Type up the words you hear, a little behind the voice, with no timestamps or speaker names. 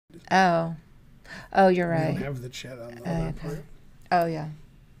Oh. Oh, you're We right. don't have the chat on the other part. Oh, yeah.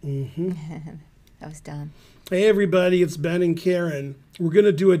 Mm-hmm. That was dumb. Hey, everybody, it's Ben and Karen. We're going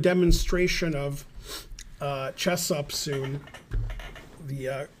to do a demonstration of ChessUp soon.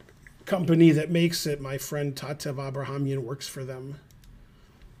 The company that makes it, my friend Tatev Abrahamian works for them.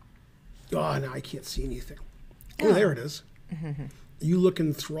 Oh, now I can't see anything. Oh, there it is. You look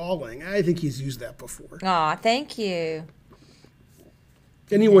enthralling. I think he's used that before. Aw, thank you.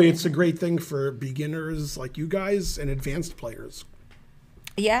 Anyway, it's a great thing for beginners like you guys and advanced players.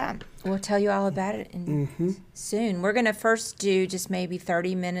 Yeah, we'll tell you all about it soon. We're going to first do just maybe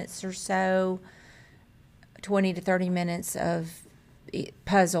 30 minutes or so, 20 to 30 minutes of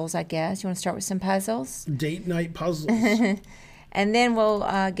puzzles, I guess. You want to start with some puzzles? Date night puzzles. And then we'll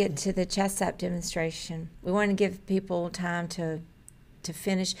get to the ChessUp demonstration. We want to give people time to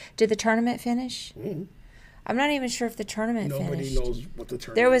finish. Did the tournament finish? Mm-hmm. I'm not even sure if the tournament finished. Nobody knows what the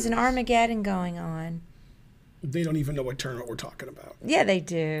tournament There was an is. Armageddon going on. They don't even know what tournament we're talking about. Yeah, they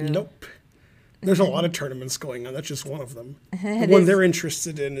do. Nope. There's a lot of tournaments going on. That's just one of them. The one they're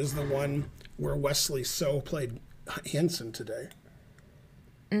interested in is the one where Wesley So played Hansen today.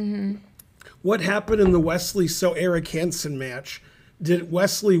 Mm-hmm. What happened in the Wesley So Eric Hansen match? Did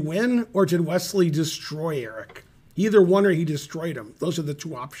Wesley win or did Wesley destroy Eric? Either one or he destroyed him. Those are the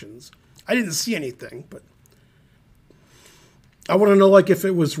two options. I didn't see anything, but I want to know, like, if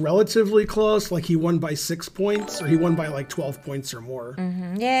it was relatively close, like he won by 6 points, or he won by like 12 points or more.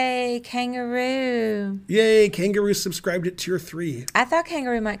 Yay, Kangaroo. Yay, Kangaroo subscribed at tier 3. I thought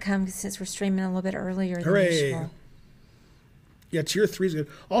Kangaroo might come since we're streaming a little bit earlier than Hooray. usual. Yeah, tier 3 is good.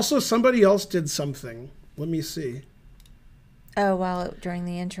 Also, somebody else did something. Let me see. Oh, during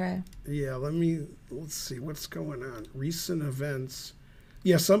the intro? Yeah, let's see what's going on. Recent events.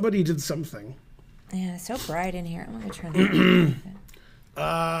 Yeah, somebody did something. Yeah, it's so bright in here. I'm going to turn that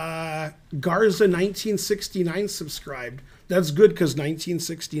on. Garza 1969 subscribed. That's good because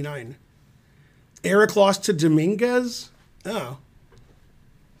 1969. Eric lost to Dominguez? Oh.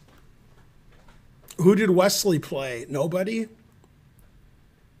 Who did Wesley play? Nobody?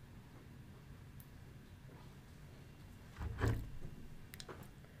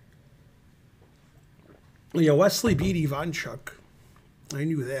 Yeah, Wesley beat Ivanchuk. I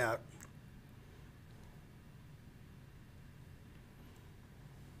knew that.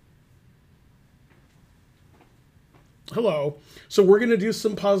 Hello. So we're going to do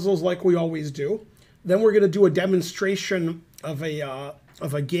some puzzles like we always do. Then we're going to do a demonstration of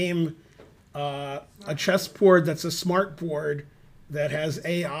a game, a chessboard that's a smart board that has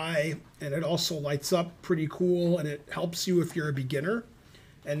AI, and it also lights up pretty cool, and it helps you if you're a beginner.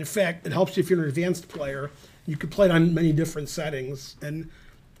 And in fact, it helps you if you're an advanced player. You can play it on many different settings. And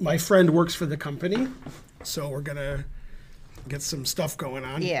my friend works for the company, so we're going to get some stuff going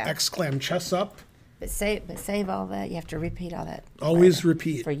on. Yeah. Exclam ChessUp. But save all that. You have to repeat all that. Always later.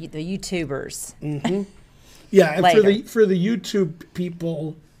 repeat. For the YouTubers. Yeah, and Later. for the YouTube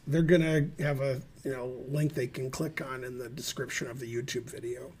people, they're gonna have a link they can click on in the description of the YouTube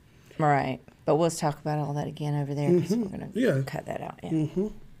video. Right. But we'll talk about all that again over there because we're going to cut that out. Yeah.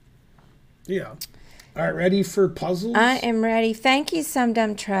 Yeah. All right, ready for puzzles? I am ready. Thank you, Some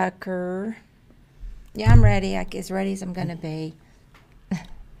Dumb Trucker. Yeah, I'm ready. As ready as I'm going to be.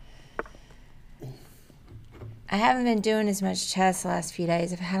 I haven't been doing as much chess the last few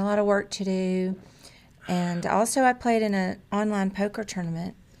days. I've had a lot of work to do. And also I played in an online poker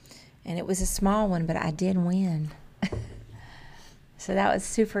tournament. And it was a small one, but I did win. So that was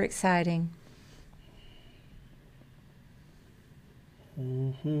super exciting.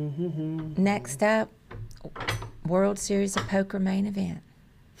 Next up, World Series of Poker main event.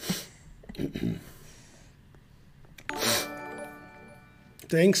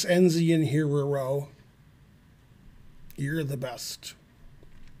 Thanks, Enzi and Hero. You're the best.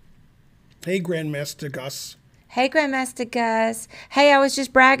 Hey, Grandmaster Gus. Hey, Grandmaster Gus. Hey, I was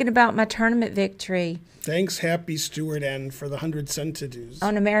just bragging about my tournament victory. Thanks, Happy Stewart N, for the 100 centidues.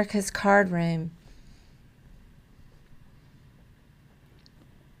 On America's Card Room.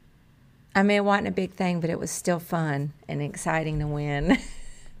 I mean, it wasn't a big thing, but it was still fun and exciting to win.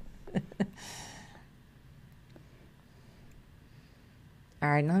 All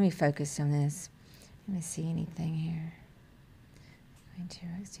right, let me focus on this. Let me see anything here. 2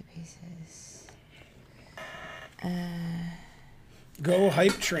 rocks, 2 pieces. Go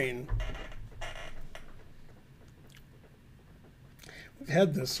Hype Train. We've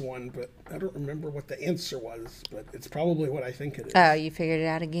had this one, but I don't remember what the answer was, but it's probably what I think it is. Oh, you figured it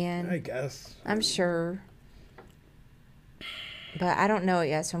out again? I guess. I'm sure. But I don't know it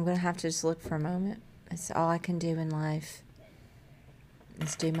yet, so I'm going to have to just look for a moment. That's all I can do in life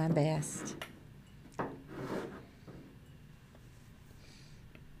Let's do my best.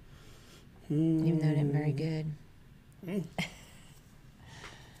 Even though it ain't very good.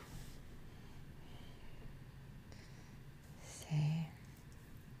 See.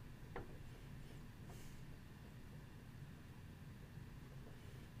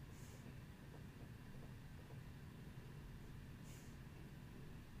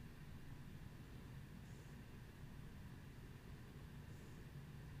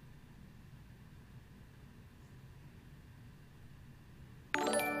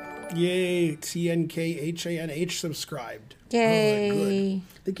 Yay, TNKHANH subscribed. Yay. Good.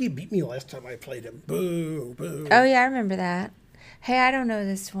 I think he beat me last time I played him. Boo, boo. Oh, yeah, I remember that. Hey, I don't know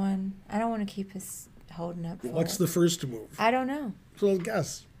this one. I don't want to keep us holding up for What's it. the first move? I don't know. So let's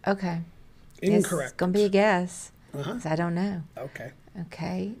guess. Okay. Incorrect. It's going to be a guess. Uh-huh. 'Cause I don't know. Okay.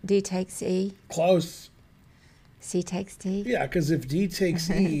 Okay. D takes E. Close. C takes D. Yeah, because if D takes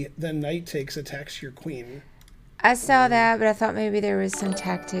E, then knight takes attacks your queen. I saw that, but I thought maybe there was some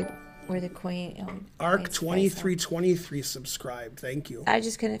tactic where the queen... Arc2323 subscribed. Thank you. I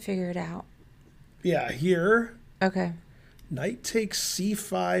just couldn't figure it out. Yeah, here, Okay. knight takes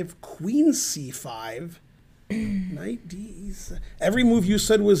C5, queen C5, knight D. Every move you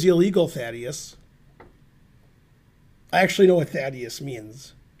said was illegal, Thaddeus. I actually know what Thaddeus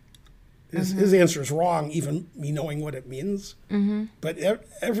means. His answer is wrong, even me knowing what it means. But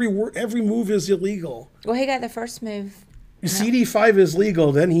every move is illegal. Well, he got the first move. CD5 is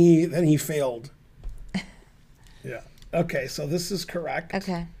legal, then he failed. Yeah. Okay, so this is correct.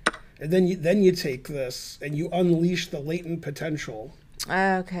 Okay. And then you take this and you unleash the latent potential.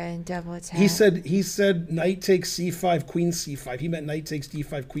 Okay, double attack. He said knight takes C5, queen C5. He meant knight takes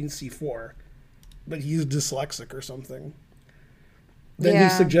D5, queen C4. But he's dyslexic or something. Then he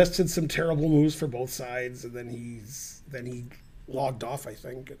suggested some terrible moves for both sides, and then he logged off, I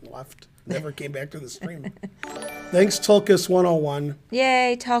think, and left. Never came back to the stream. Thanks, Tulkus101.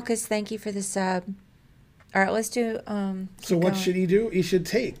 Yay, Tulkus, thank you for the sub. All right, let's do... So what should he do? He should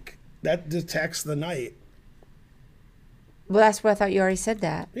take. That attacks the knight. Well, that's what I thought you already said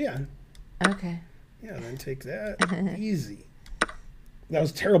that. Yeah. Okay. Yeah, then take that. Easy. That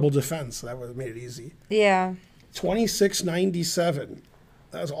was terrible defense. So that would have made it easy. Yeah. 2697.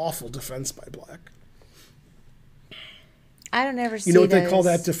 That was awful defense by black. I don't ever see You know what those. they call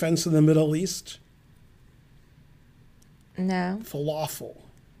that defense in the Middle East? No. Falafel.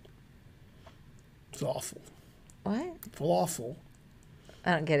 It's awful. What? Falafel.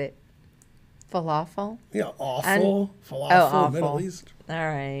 I don't get it. Falafel? Yeah, awful. Falafel, awful. Middle East. All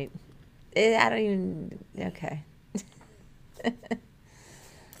right. I don't even... Okay.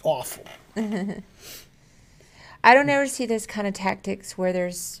 Awful. I don't ever see those kind of tactics where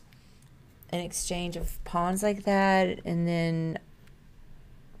there's an exchange of pawns like that, and then,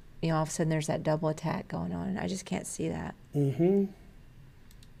 all of a sudden there's that double attack going on. I just can't see that. Mm-hmm.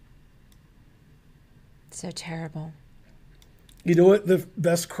 So terrible. You know what the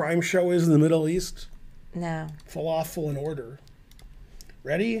best crime show is in the Middle East? No. Falafel in order.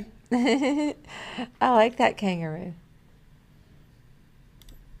 Ready? I like that kangaroo.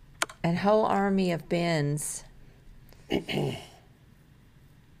 And whole army of Bens.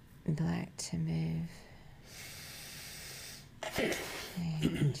 Black to move.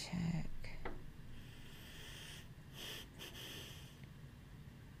 And check.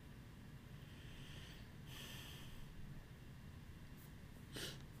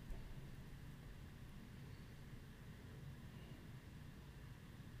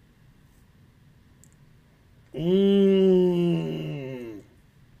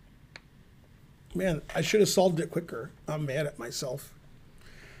 Man, I should have solved it quicker. I'm mad at myself.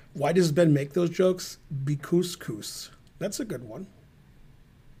 Why does Ben make those jokes? Because. That's a good one.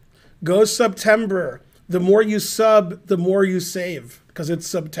 Go September. The more you sub, the more you save. Because it's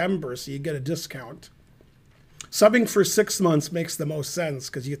September, so you get a discount. Subbing for 6 months makes the most sense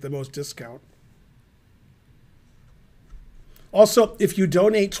because you get the most discount. Also, if you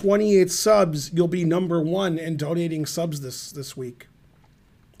donate 28 subs, you'll be #1 in donating subs this week.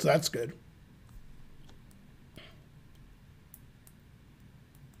 So that's good.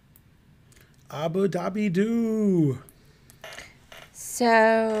 Abu Dhabi do.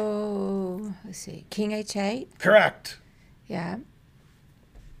 So, let's see. King H8? Correct. Yeah.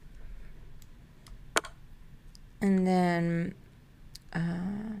 And then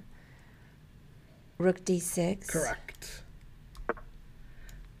Rook D6. Correct.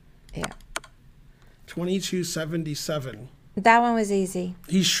 Yeah. 2277. That one was easy.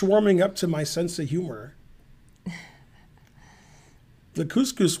 He's swarming up to my sense of humor. The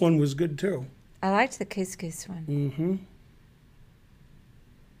couscous one was good too. I liked the couscous one. Mm-hmm.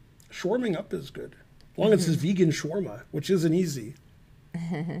 Shawarming up is good. As long as it's vegan shawarma, which isn't easy. All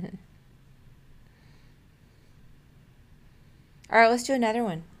right, let's do another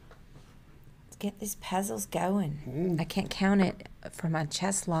one. Let's get these puzzles going. I can't count it for my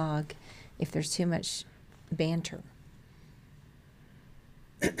chess log if there's too much banter.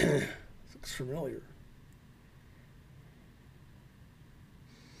 Looks familiar.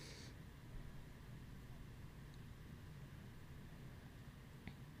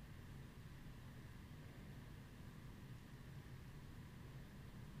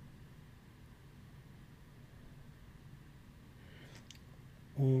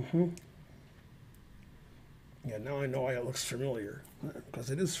 Yeah, now I know why it looks familiar, because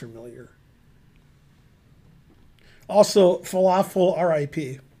it is familiar. Also, falafel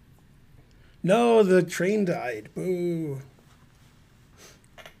RIP. No, the train died. Boo.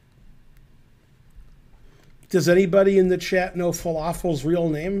 Does anybody in the chat know Falafel's real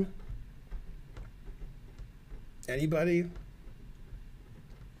name? Anybody?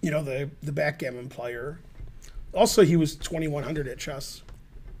 You know, the backgammon player. Also, he was 2100 at chess.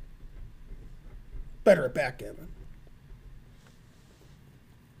 Better at backgammon.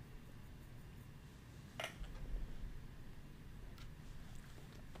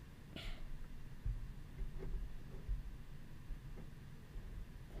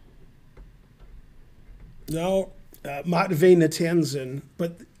 No, Matvey Natanzin,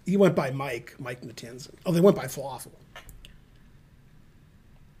 but he went by Mike Natanzin. Oh, they went by Falafel.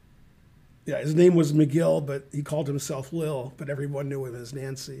 Yeah, his name was McGill, but he called himself Lil, but everyone knew him as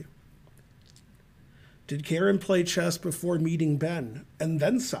Nancy. Did Karen play chess before meeting Ben? And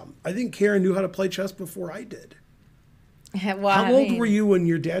then some. I think Karen knew how to play chess before I did. Well, How old were you when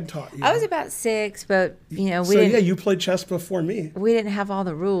your dad taught you? I was about 6, but we So didn't. yeah, you played chess before me. We didn't have all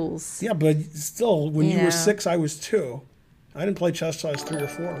the rules. Yeah, but still, when you know. were 6, I was 2. I didn't play chess till I was 3 or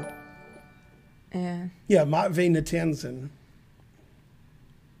 4. Yeah. Yeah, Matvey Natanzin.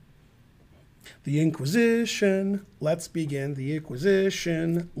 The Inquisition. Let's begin the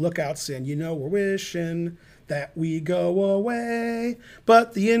Inquisition. Look out, sin. You know we're wishing that we go away.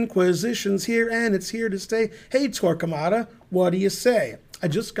 But the Inquisition's here and it's here to stay. Hey, Torquemada, what do you say? I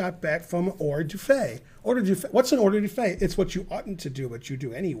just got back from hors du fait. Hors du fait. What's an hors du fait? It's what you oughtn't to do, but you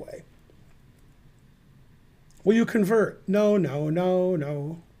do anyway. Will you convert? No, no, no,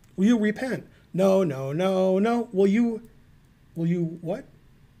 no. Will you repent? No, no, no, no. Will you what?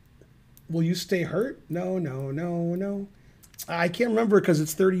 Will you stay hurt? No, no, no, no. I can't remember because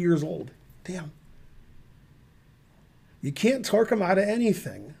it's 30 years old. Damn. You can't torque him out of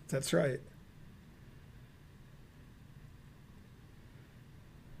anything. That's right.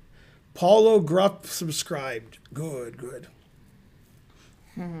 Paulo Grupp subscribed. Good, good.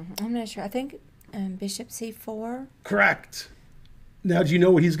 I'm not sure. I think Bishop C4. Correct. Now, do you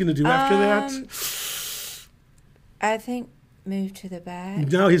know what he's going to do after that? I think move to the back.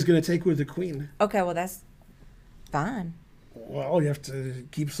 No, he's going to take with the queen. Okay, well, that's fine. Well, you have to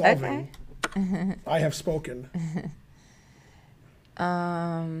keep solving. Okay. I have spoken.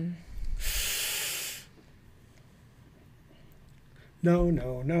 No, no,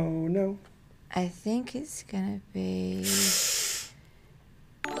 no, no. I think it's going to be...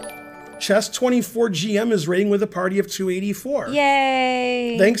 Chess 24 GM is rating with a party of 284.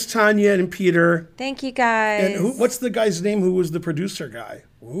 Yay! Thanks, Tanya and Peter. Thank you, guys. And what's the guy's name who was the producer guy?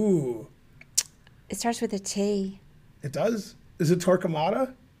 Ooh. It starts with a T. It does? Is it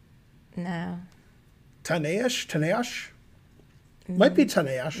Torquemada? No. Taneash? Taneash? Might be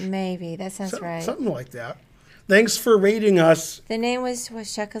Taneash. Maybe. That sounds right. Something like that. Thanks for rating us. The name was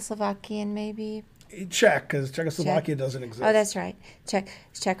Czechoslovakian, maybe? Czech, because Czechoslovakia doesn't exist. Oh, that's right.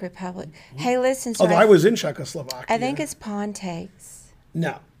 Czech Republic. Hey, listen. So Although I was in Czechoslovakia. I think it's pawn takes.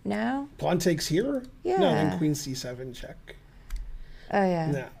 No. No? Pawn takes here? Yeah. No, then queen c7 check. Oh,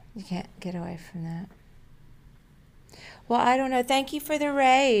 yeah. No. You can't get away from that. Well, I don't know. Thank you for the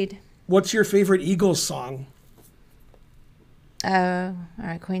raid. What's your favorite Eagles song? Oh, all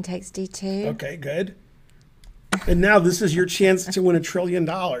right. Queen takes d2. Okay, good. And now this is your chance to win $1 trillion.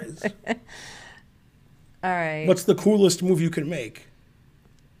 All right. What's the coolest move you can make?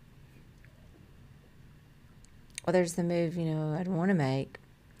 Well, there's the move, I'd want to make.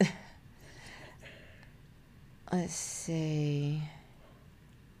 Let's see.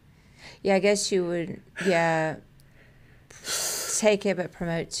 Yeah, I guess you would, take it but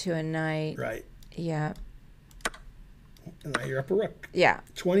promote to a knight. Right. Yeah. And now you're up a rook. Yeah.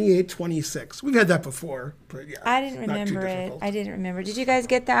 28-26. We've had that before, but yeah. I didn't remember it. I didn't remember. Did you guys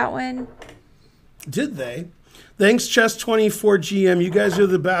get that one? Did they? Thanks, Chess24 GM. You guys are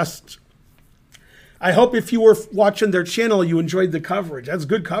the best. I hope if you were watching their channel, you enjoyed the coverage. That's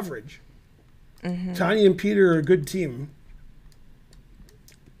good coverage. Tanya and Peter are a good team.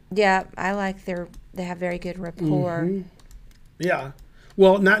 Yeah, I like they have very good rapport. Yeah.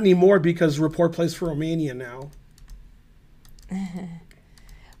 Well, not anymore because Rapport plays for Romania now.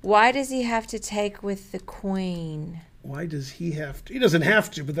 Why does he have to take with the queen? Why does he have to? He doesn't have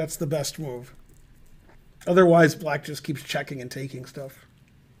to, but that's the best move. Otherwise, Black just keeps checking and taking stuff.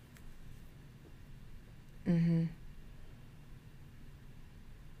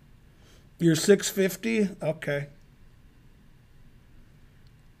 You're 650? Okay.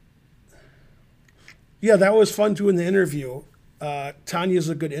 Yeah, that was fun doing the interview. Tanya's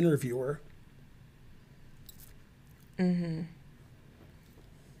a good interviewer. Yeah,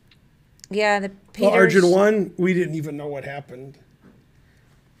 the Peters. Well, Arjun won. We didn't even know what happened.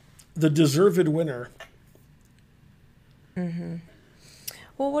 The deserved winner.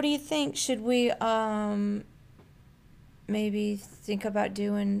 Well, what do you think? Should we maybe think about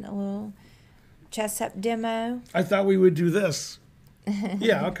doing a little ChessUp demo? I thought we would do this.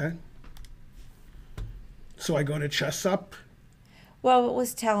 Yeah, okay. So I go to ChessUp. Well,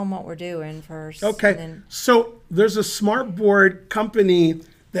 let's tell them what we're doing first. Okay. Then... So there's a smart board company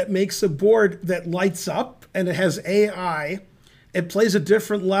that makes a board that lights up and it has AI. It plays at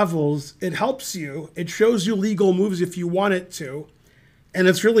different levels. It helps you. It shows you legal moves if you want it to. And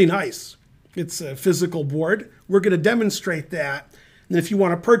it's really nice. It's a physical board. We're going to demonstrate that. And if you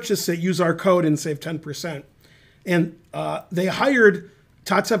want to purchase it, use our code and save 10%. And they hired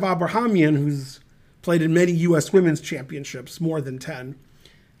Tatev Abrahamian, who's played in many U.S. women's championships, more than 10,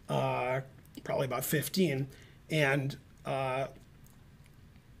 probably about 15. And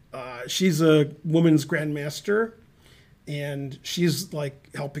she's a women's grandmaster. And she's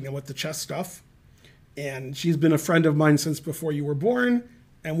like helping him with the chess stuff. And she's been a friend of mine since before you were born.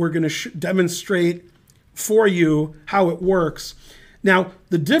 And we're going to demonstrate for you how it works. Now,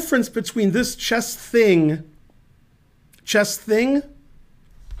 the difference between this chess thing,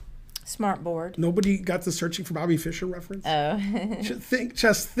 Smart board. nobody got the searching for Bobby Fischer reference? Oh.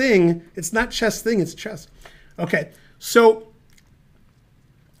 Chess thing, it's not chess thing, it's chess. Okay, so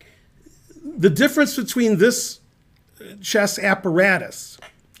the difference between this chess apparatus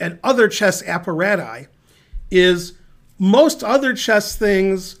and other chess apparati is most other chess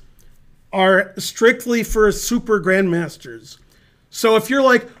things are strictly for super grandmasters. So if you're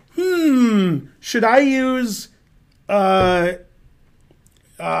like, should I use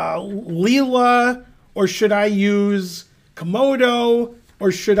Leela, or should I use Komodo,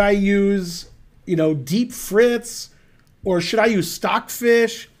 or should I use, Deep Fritz, or should I use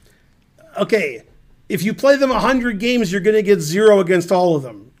Stockfish? Okay, if you play them 100 games, you're going to get 0 against all of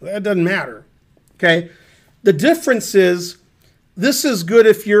them. That doesn't matter. Okay, the difference is this is good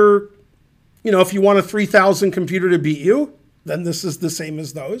if you're, if you want a 3000 computer to beat you, then this is the same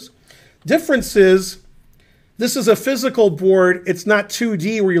as those. Difference is this is a physical board. It's not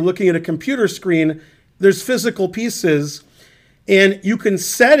 2D where you're looking at a computer screen. There's physical pieces, and you can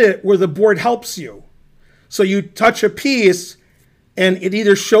set it where the board helps you. So you touch a piece, and it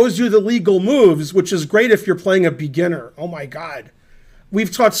either shows you the legal moves, which is great if you're playing a beginner. Oh my God.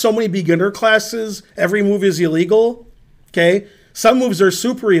 We've taught so many beginner classes. Every move is illegal. Okay. Some moves are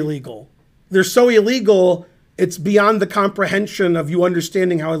super illegal. They're so illegal, it's beyond the comprehension of you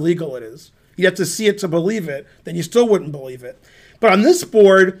understanding how illegal it is. You have to see it to believe it. Then you still wouldn't believe it. But on this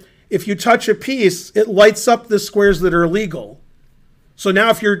board, if you touch a piece, it lights up the squares that are illegal. So now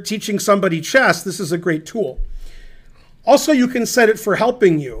if you're teaching somebody chess, this is a great tool. Also, you can set it for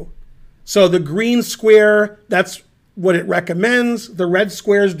helping you. So the green square, that's what it recommends. The red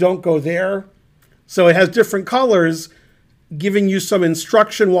squares don't go there. So it has different colors giving you some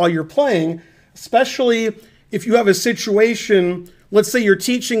instruction while you're playing, especially if you have a situation, let's say you're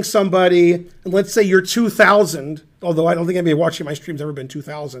teaching somebody, and let's say you're 2,000, although I don't think anybody watching my stream's ever been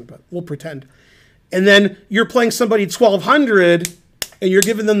 2,000, but we'll pretend. And then you're playing somebody 1,200, and you're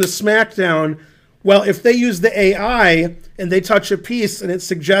giving them the smackdown. Well, if they use the AI and they touch a piece and it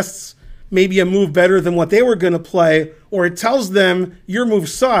suggests maybe a move better than what they were going to play, or it tells them your move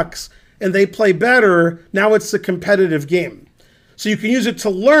sucks and they play better, now it's a competitive game. So you can use it to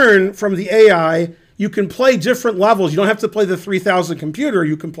learn from the AI. You can play different levels. You don't have to play the 3000 computer.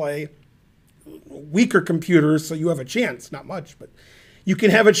 You can play weaker computers so you have a chance. Not much, but you can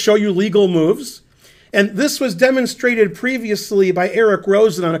have it show you legal moves. And this was demonstrated previously by Eric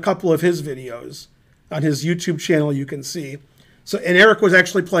Rosen on a couple of his videos. On his YouTube channel, you can see. So, and Eric was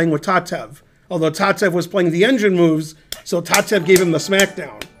actually playing with Tatev, although Tatev was playing the engine moves, so Tatev gave him the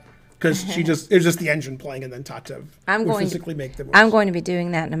smackdown. because it was just the engine playing, and then Tatev would physically make the moves. I'm going to be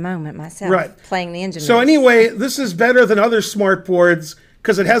doing that in a moment myself, right? Playing the engine. So moves. anyway, this is better than other smart boards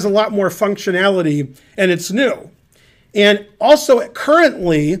because it has a lot more functionality and it's new. And also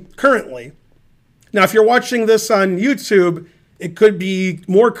currently, now if you're watching this on YouTube, it could be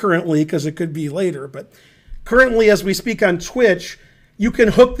more currently because it could be later, but currently as we speak on Twitch, you can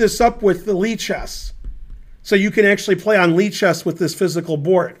hook this up with the Lichess. So you can actually play on Lichess with this physical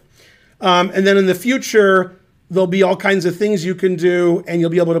board. And then in the future, there'll be all kinds of things you can do, and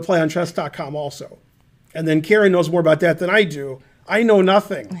you'll be able to play on chess.com also. And then Karen knows more about that than I do. I know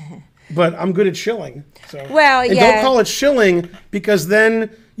nothing, but I'm good at shilling. So. Well, and yeah. don't call it shilling, because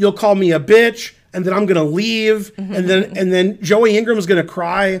then you'll call me a bitch, and then I'm going to leave, and then Joey Ingram's going to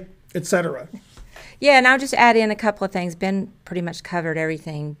cry, etc. Yeah, and I'll just add in a couple of things. Ben pretty much covered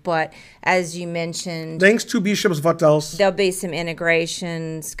everything, but as you mentioned, thanks to Bishops, what else? There'll be some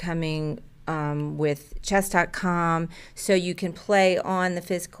integrations coming with chess.com, so you can play on the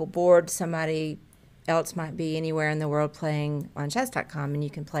physical board. Somebody else might be anywhere in the world playing on chess.com, and you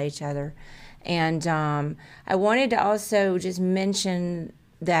can play each other. And I wanted to also just mention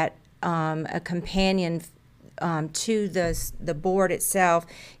that a companion to the board itself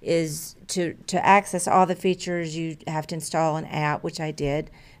is to access all the features. You have to install an app, which I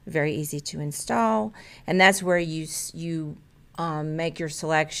did. Very easy to install, and that's where you make your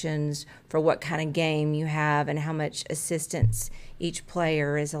selections for what kind of game you have and how much assistance each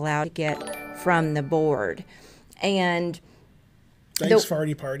player is allowed to get from the board. And thanks,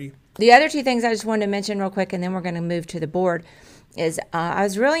 Farty Party. The other two things I just wanted to mention real quick, and then we're going to move to the board, is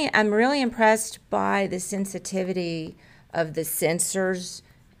I'm really impressed by the sensitivity of the sensors.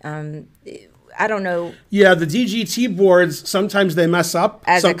 I don't know. Yeah, the DGT boards, sometimes they mess up.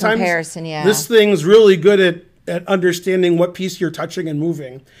 As sometimes a comparison, yeah. This thing's really good at understanding what piece you're touching and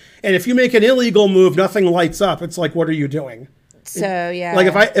moving. And if you make an illegal move, nothing lights up. It's like, what are you doing? So, yeah.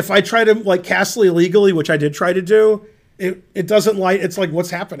 Like if I try to like castle illegally, which I did try to do, it doesn't light. It's like,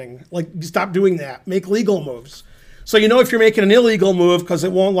 what's happening? Like, stop doing that. Make legal moves. So you know if you're making an illegal move because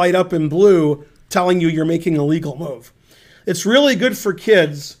it won't light up in blue telling you you're making a legal move. It's really good for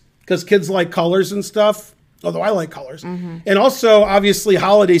kids because kids like colors and stuff, although I like colors. And also, obviously,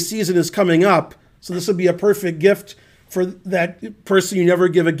 holiday season is coming up, so this would be a perfect gift for that person you never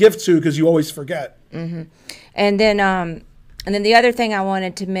give a gift to because you always forget. And then the other thing I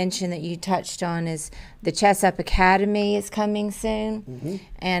wanted to mention that you touched on is the ChessUp Academy is coming soon.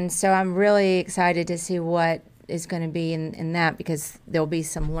 And so I'm really excited to see what is going to be in that, because there'll be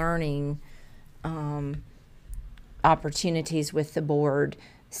some learning opportunities with the board.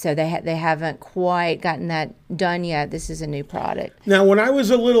 So they haven't quite gotten that done yet. This is a new product. Now, when I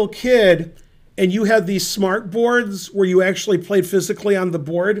was a little kid and you had these smart boards where you actually played physically on the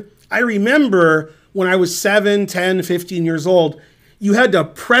board, I remember when I was 7, 10, 15 years old, you had to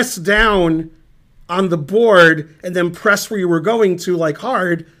press down on the board and then press where you were going to, like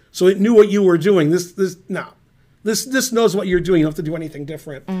hard, so it knew what you were doing. This knows what you're doing. You don't have to do anything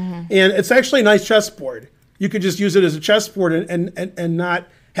different. And it's actually a nice chessboard. You could just use it as a chessboard and not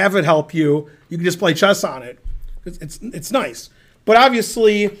have it help you. You can just play chess on it. It's nice. But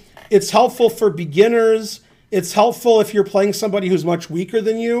obviously, it's helpful for beginners. It's helpful if you're playing somebody who's much weaker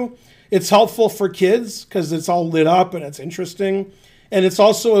than you. It's helpful for kids because it's all lit up and it's interesting. And it's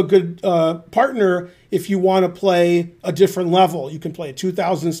also a good partner if you want to play a different level. You can play a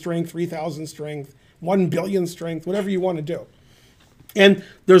 2,000 strength, 3,000 strength, 1 billion strength, whatever you want to do. And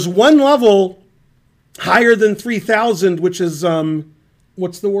there's one level higher than 3,000, which is,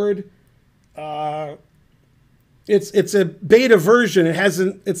 what's the word? It's a beta version.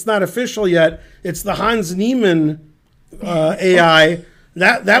 It's not official yet. It's the Hans Niemann AI.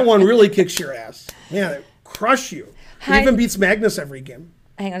 That one really kicks your ass. Man, it crush you. It even beats Magnus every game.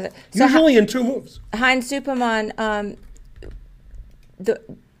 Hang on. Usually in 2 moves. Heinz Superman,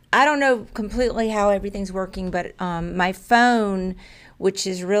 I don't know completely how everything's working, but my phone, which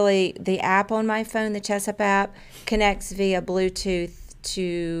is really the app on my phone, the ChessUp app, connects via Bluetooth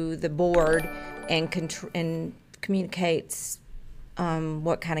to the board and communicates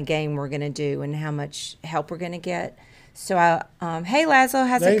what kind of game we're going to do and how much help we're going to get. So, hey, Laszlo,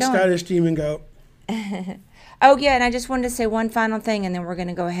 how's it going? Thanks, Scottish Demon Goat. Oh, yeah, and I just wanted to say one final thing, and then we're going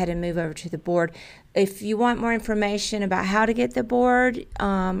to go ahead and move over to the board. If you want more information about how to get the board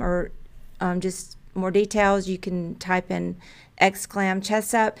or just more details, you can type in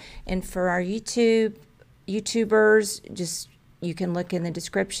 !ChessUp. And for our YouTubers, just you can look in the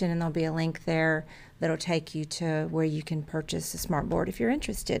description, and there'll be a link there that'll take you to where you can purchase a smart board if you're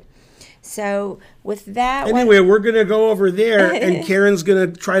interested. So with that, anyway, we're gonna go over there, and Karen's gonna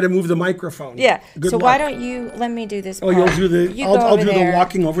try to move the microphone. Yeah. Good so luck. why don't you let me do this part? Oh, you'll do the. You I'll do there. the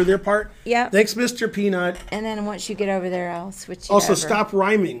walking over there part. Yeah. Thanks, Mr. Peanut. And then once you get over there, I'll switch you Also, over. stop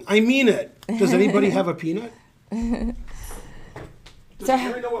rhyming. I mean it. Does anybody have a peanut? Does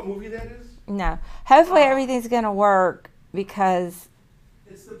Karen know what movie that is? No. Hopefully everything's gonna work because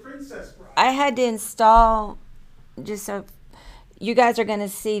It's The Princess Bride. I had to install just so you guys are gonna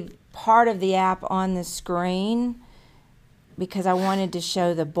see part of the app on the screen because I wanted to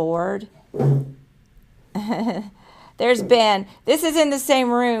show the board. There's Ben. This is in the same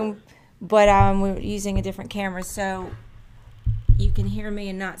room, but we're using a different camera, so you can hear me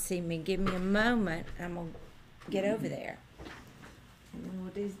and not see me. Give me a moment, and I'm gonna get over there, and then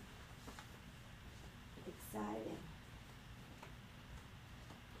we'll do exciting.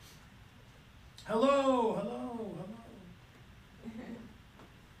 Hello, hello, hello.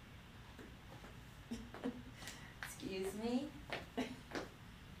 Excuse me. All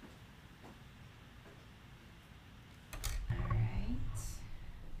right.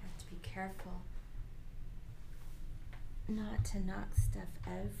 Have to be careful not to knock stuff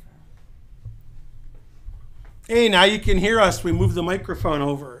over. Hey, now you can hear us. We moved the microphone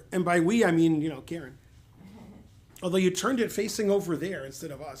over. And by we, I mean, Karen. Although you turned it facing over there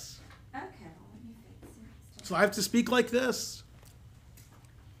instead of us. Okay, well, let me fix it. So I have to speak like this.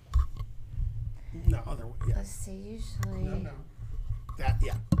 No, other way. Yeah. Let's see, usually, No. That,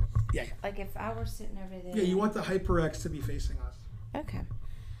 yeah. Yeah. like if I were sitting over there. Yeah, you want the HyperX to be facing us. Okay.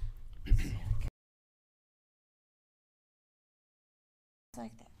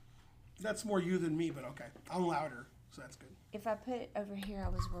 Like that. That's more you than me, but okay. I'm louder, so that's good. If I put it over here, I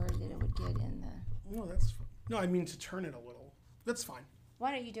was worried that it would get in the. No, that's fine. No, I mean to turn it a little. That's fine.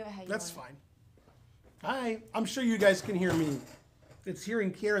 Why don't you do it how you That's want fine. Hi. I'm sure you guys can hear me. It's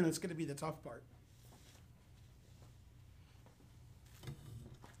hearing Karen that's going to be the tough part.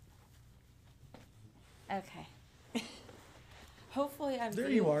 it? Okay. Hopefully I'm. There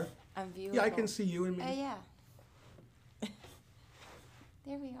you are. I'm viewable. Yeah, I can see you and me. Yeah.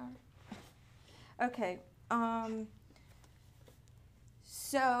 There we are. Okay.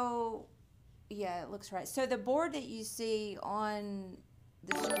 So, yeah, it looks right. So the board that you see on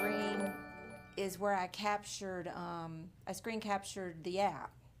the screen is where I captured, I screen captured the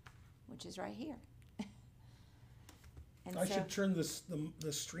app, which is right here. And I so, should turn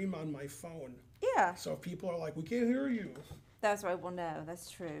the stream on my phone. yeah, So if people are like, we can't hear you. that's why we'll know. That's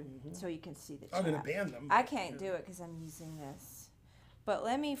true. So you can see the chat. I'm going to ban them. I can't do it because I'm using this. But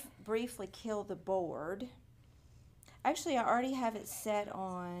let me briefly kill the board. Actually, I already have it set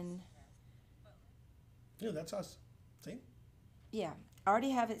on. Yeah, that's us. See? Yeah, I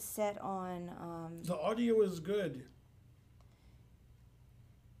already have it set on. The audio is good.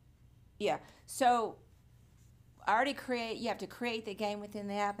 Yeah, so I already you have to create the game within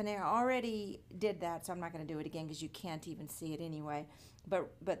the app, and I already did that, so I'm not going to do it again because you can't even see it anyway.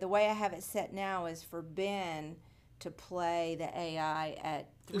 But the way I have it set now is for Ben to play the AI at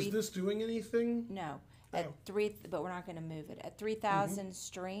 3. Is this doing anything? No, at 3, but we're not going to move it. At 3,000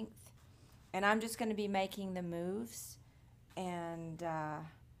 strength, and I'm just going to be making the moves, and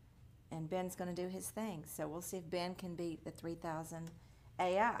Ben's going to do his thing. So we'll see if Ben can beat the 3,000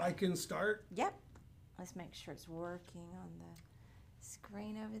 AI. I can start. Yep. Let's make sure it's working on the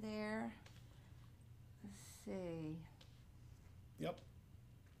screen over there. Let's see. Yep.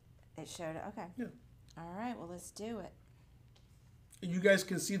 It showed it. Okay. Yeah. All right. Well, let's do it. You guys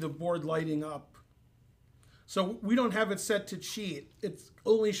can see the board lighting up. So we don't have it set to cheat. It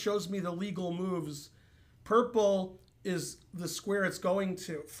only shows me the legal moves. Purple is the square it's going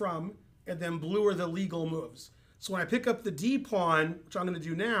from, and then blue are the legal moves. So when I pick up the D pawn, which I'm going to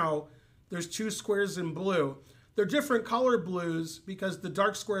do now, there's 2 squares in blue. They're different color blues because the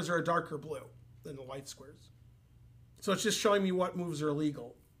dark squares are a darker blue than the white squares. So it's just showing me what moves are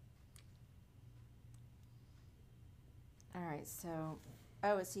legal. All right. So,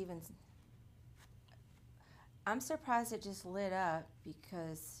 it's even. I'm surprised it just lit up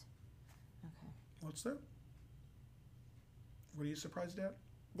because. Okay. What's that? What are you surprised at?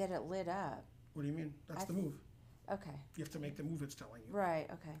 That it lit up. What do you mean? That's the move. Okay. You have to make the move it's telling you. Right.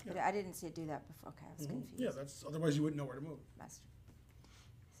 Okay. Yeah. But I didn't see it do that before. Okay. I was confused. Yeah, that's otherwise you wouldn't know where to move. Master.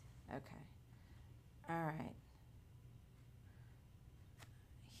 Okay. All right.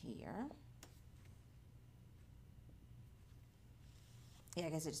 Here. Yeah, I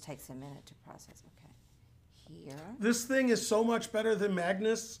guess it just takes a minute to process. Okay. Here. This thing is so much better than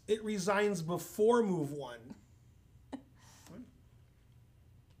Magnus. It resigns before move 1.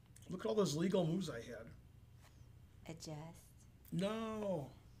 Look at all those legal moves I had. Adjust.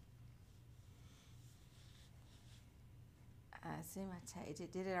 No. I assume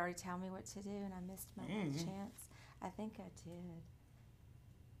did it already tell me what to do and I missed my chance? I think I did.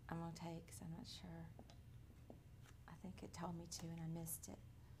 I'm going to take because I'm not sure. I think it told me to and I missed it.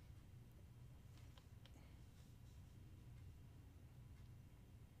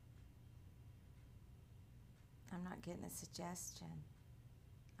 I'm not getting a suggestion.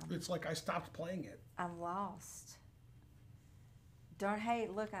 It's like I stopped playing it. I'm lost. Darn, hey,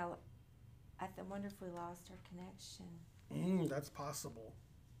 look, I wonder if we lost our connection. That's possible.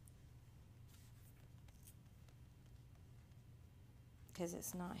 Because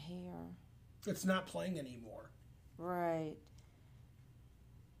it's not here. It's not playing anymore. Right.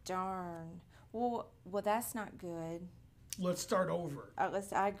 Darn. Well, that's not good. Let's start over.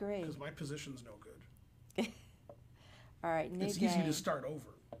 I agree. Because my position's no good. All right, new game. It's easy to start over.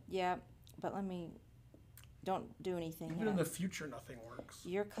 Yeah, but don't do anything. Even in the future, nothing works.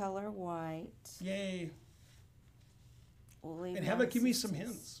 Your color, white. Yay. We'll leave and have it give me some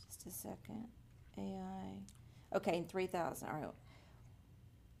hints. Just a second. AI. Okay, and 3,000. All right. All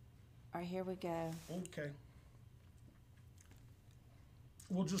right, here we go. Okay.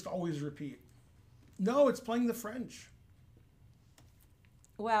 We'll just always repeat. No, it's playing the French.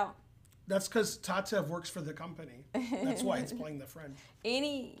 Well, that's because Tatev works for the company. That's why it's playing the French.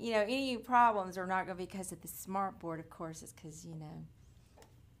 Any problems are not going to be because of the smart board, of course. It's because,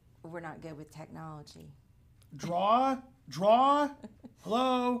 we're not good with technology. Draw.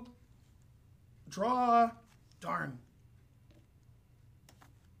 Hello. Draw. Darn.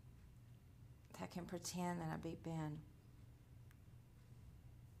 I can pretend that I beat Ben.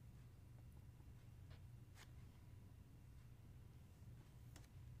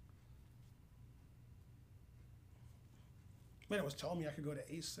 Man, it was telling me I could go to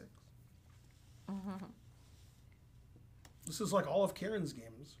A6. Mm-hmm. This is like all of Karen's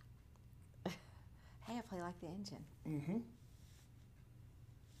games. Hey, I play like the engine. Mm-hmm.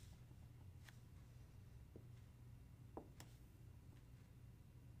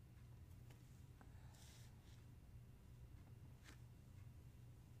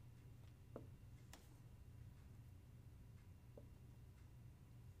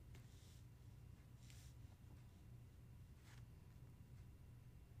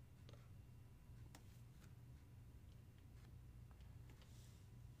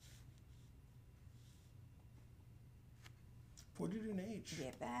 Put it in H.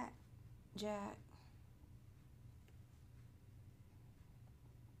 Get back, Jack.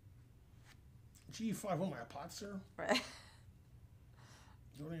 G5, what am I, a pot, sir? Right.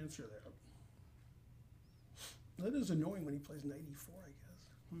 Don't answer that. That is annoying when he plays 94, I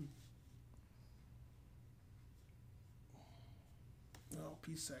guess. Well,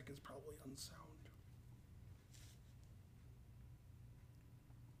 P-Sec is probably unsound.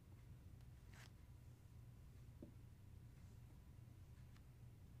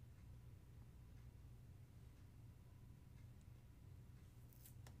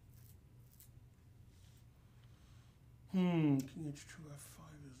 King H2 F5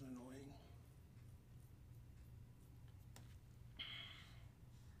 is annoying.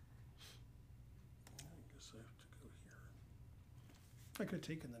 I guess I have to go here. I could have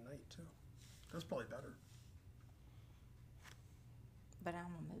taken the knight too. That's probably better. But I'm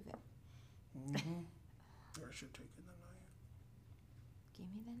going to move it. Or I should have taken the knight. Give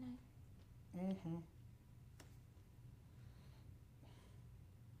me the knight.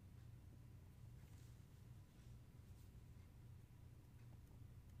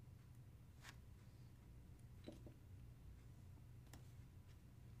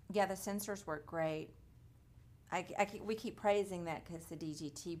 Yeah, the sensors work great. We keep praising that because the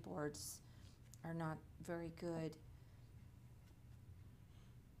DGT boards are not very good.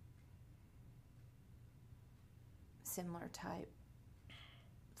 Similar type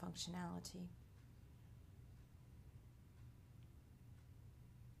functionality.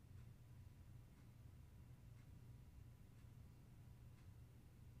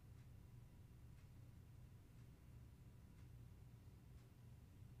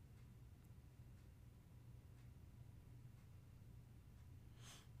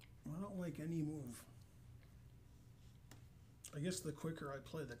 I don't like any move. I guess the quicker I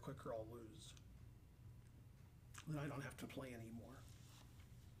play, the quicker I'll lose. Then I don't have to play anymore.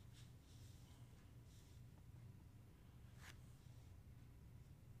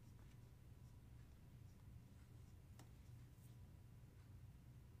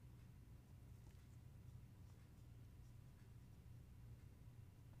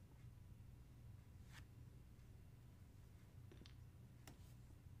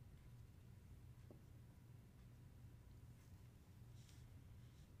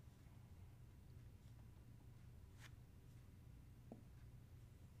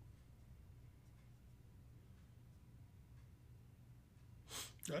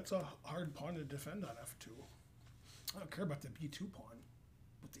 That's a hard pawn to defend on f2. I don't care about the b2 pawn,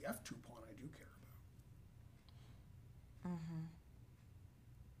 but the f2 pawn I do care about. Mm-hmm.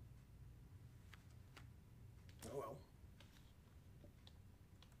 Oh well.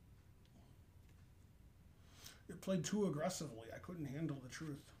 It played too aggressively. I couldn't handle the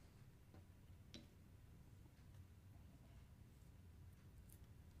truth.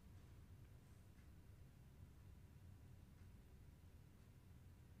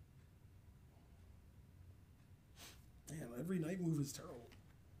 Man, every knight move is terrible.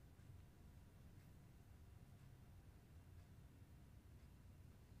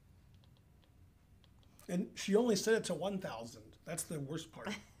 And she only set it to 1,000. That's the worst part.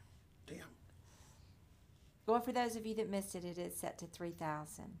 Damn. Well, for those of you that missed it, it is set to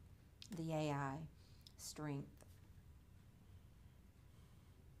 3,000, the AI strength.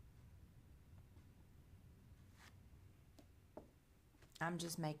 I'm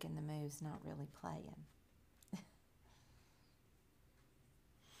just making the moves, not really playing.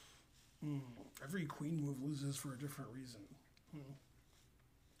 Every queen move loses for a different reason.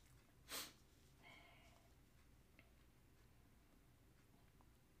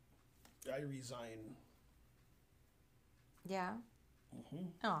 I resign. Yeah?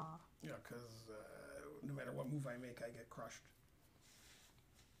 Mm-hmm. Aw. Yeah, because no matter what move I make, I get crushed.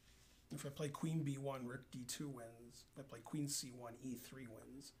 If I play queen b1, rook d2 wins. If I play queen c1, e3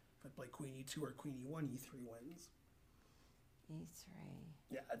 wins. If I play queen e2 or queen e1, e3 wins. E3.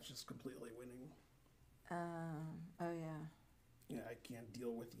 Yeah, it's just completely winning. Oh, yeah. Yeah, I can't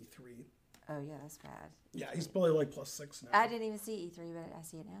deal with e3. Oh, yeah, that's bad. Yeah, he's probably like +6 now. I didn't even see E3, but I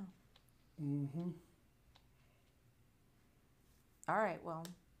see it now. Mm-hmm. All right, well,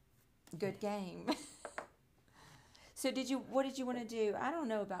 good game. So what did you want to do? I don't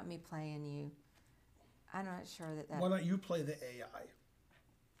know about me playing you. I'm not sure that. Why don't you play the AI?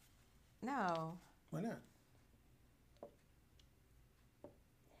 No. Why not?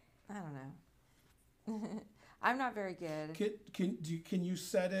 I don't know. I'm not very good. Can you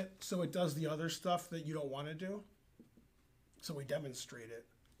set it so it does the other stuff that you don't want to do? So we demonstrate it,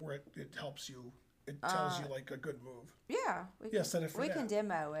 where it helps you. It tells you like a good move. Yeah. Set it for that. We can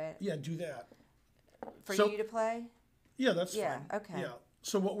demo it. Yeah, do that. For you to play? Yeah, that's fine. Yeah, okay. Yeah.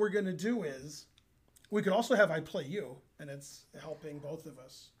 So what we're going to do is, we could also have I play you, and it's helping both of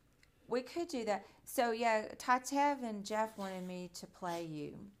us. We could do that. So, yeah, Tatev and Jeff wanted me to play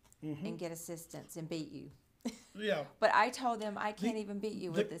you and get assistance and beat you. Yeah. But I told them I can't even beat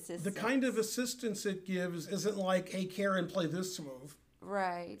you with assistance. The kind of assistance it gives isn't like, hey, Karen, play this move.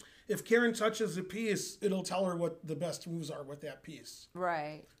 Right. If Karen touches a piece, it'll tell her what the best moves are with that piece.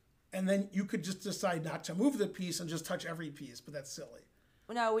 Right. And then you could just decide not to move the piece and just touch every piece, but that's silly.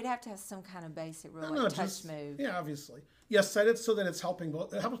 No, we'd have to have some kind of basic rule, like touch move. Yeah, obviously. Yeah, set it so that it's helping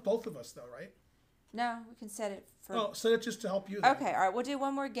both. It helps both of us, though, right? No, we can set it for... Oh, set it just to help you, then. Okay, all right, we'll do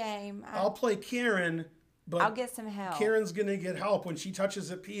one more game. I'll play Karen, but I'll get some help. Karen's going to get help. When she touches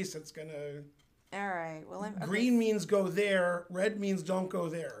a piece, it's going to... All right, well... Green means go there. Red means don't go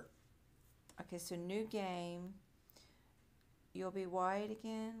there. Okay, so new game. You'll be white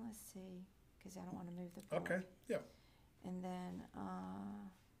again. Let's see, because I don't want to move the board. Okay, yeah. And then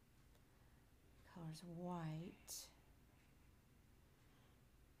color's white.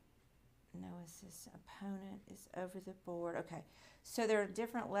 No assist. Opponent is over the board. Okay, so there are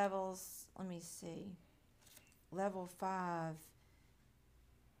different levels. Let me see. Level 5.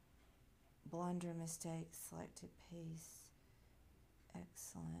 Blunder, mistake, selected piece.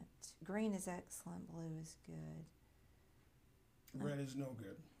 Excellent. Green is excellent. Blue is good. Red is no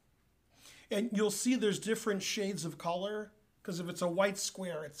good. And you'll see there's different shades of color, because if it's a white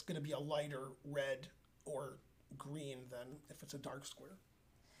square, it's going to be a lighter red or green than if it's a dark square.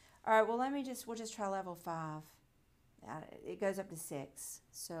 All right, well, we'll just try level 5. It goes up to 6.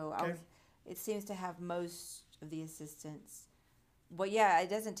 So Okay. it seems to have most of the assistance. But yeah, it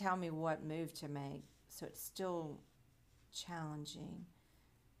doesn't tell me what move to make, so it's still challenging.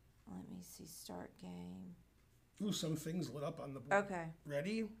 Let me see, start game. Ooh, some things lit up on the board. Okay.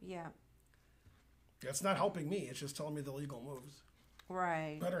 Ready? Yeah. It's not helping me. It's just telling me the legal moves.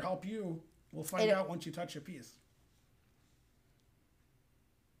 Right. Better help you. We'll find out once you touch a piece.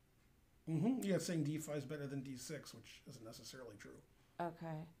 Yeah, it's saying d5 is better than d6, which isn't necessarily true.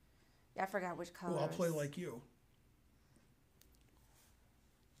 Okay. Yeah, I forgot which color. Well, I'll play like you.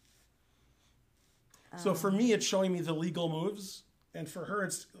 So for me, it's showing me the legal moves, and for her,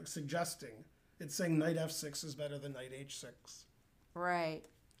 it's suggesting. It's saying knight f6 is better than knight h6. Right.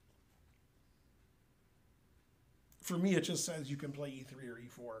 For me, it just says you can play e3 or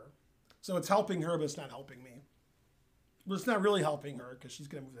e4. So it's helping her, but it's not helping me. But it's not really helping her because she's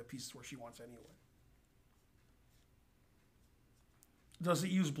going to move the pieces where she wants anyway. Does it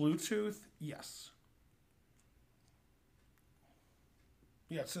use Bluetooth? Yes.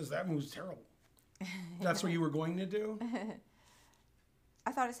 Yeah, it says that move's terrible. That's what you were going to do?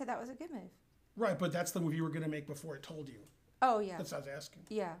 I thought it said that was a good move. Right, but that's the move you were going to make before it told you. Oh, yeah. That's what I was asking.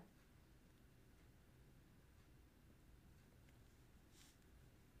 Yeah.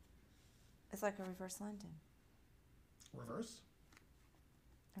 It's like a reverse London. Reverse?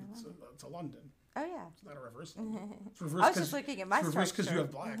 It's a London. Oh, yeah. It's not a reverse London. It's reverse I was just looking at my structure. reverse because you have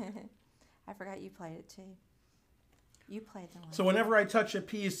black. I forgot you played it, too. You played the one. So whenever I touch a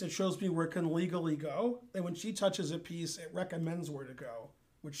piece, it shows me where it can legally go. And when she touches a piece, it recommends where to go,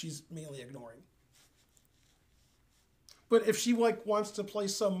 which she's mainly ignoring. But if she wants to play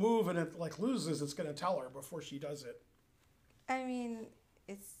some move and it loses, it's going to tell her before she does it. I mean,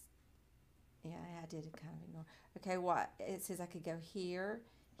 it's... Yeah, I did kind of ignore. Okay, what? It says I could go here,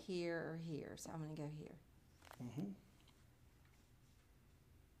 here, or here. So I'm going to go here. Mm-hmm.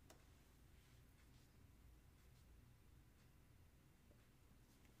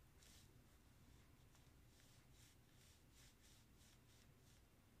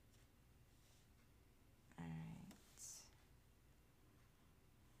 All right.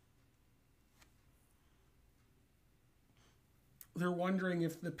 They're wondering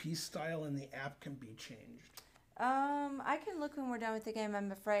if the piece style in the app can be changed. I can look when we're done with the game.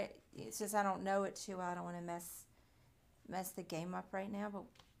 I'm afraid since I don't know it too well, I don't want to mess the game up right now. But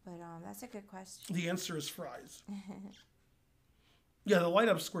that's a good question. The answer is fries. Yeah, the light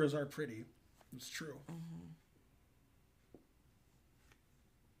up squares are pretty. It's true. Mm-hmm.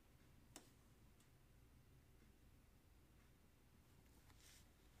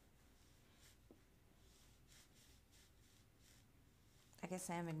 I guess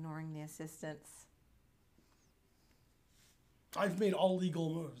I am ignoring the assistants. I've made all legal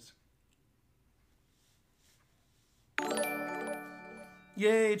moves.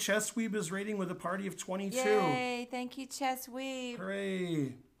 Yay, ChessWeeb is rating with a party of 22. Yay, thank you, ChessWeeb.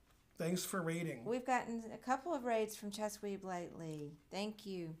 Hooray. Thanks for rating. We've gotten a couple of raids from ChessWeeb lately. Thank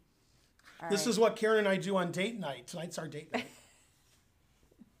you. All this right. is what Karen and I do on date night. Tonight's our date night.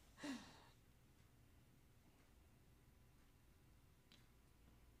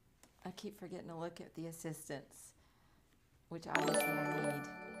 I keep forgetting to look at the assistants, which obviously I need.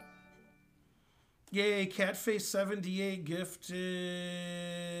 Yay, Catface78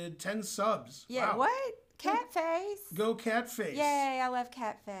 gifted 10 subs. Yeah, wow. What? Catface? Go Catface. Yay, I love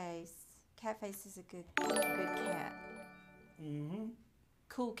Catface. Catface is a good cat. Mm-hmm.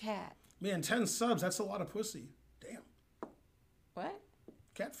 Cool cat. Man, 10 subs, that's a lot of pussy. Damn. What?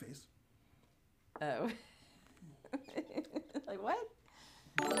 Catface. Oh. Like what?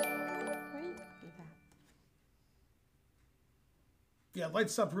 What are you talking about? Yeah, it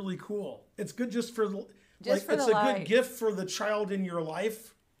lights up really cool. It's good just for for it's the a light. good gift for the child in your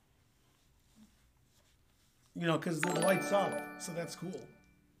life. You know, because it lights up, so that's cool.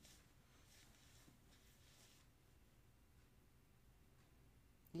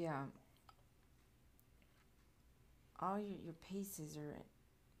 Yeah. All your pieces are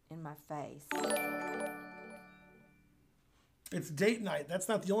in my face. It's date night. That's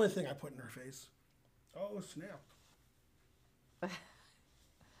not the only thing I put in her face. Oh, snap.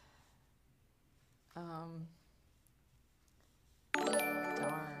 Darn.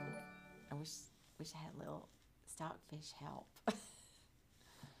 I wish I had a little stockfish help.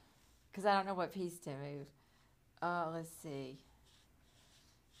 Because I don't know what piece to move. Let's see.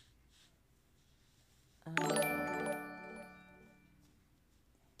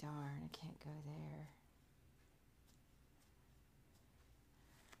 Darn, I can't go there.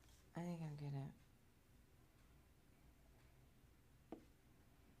 I think I'm gonna...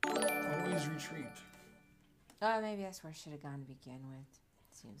 Always retreat. Oh, maybe that's where I should have gone to begin with.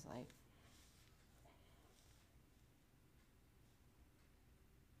 It seems like.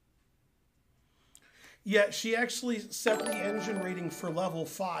 Yeah, she actually set the engine rating for level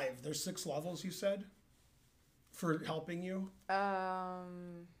 5. There's 6 levels, you said? For helping you?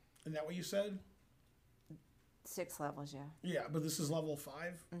 Isn't that what you said? 6 levels, yeah. Yeah, but this is level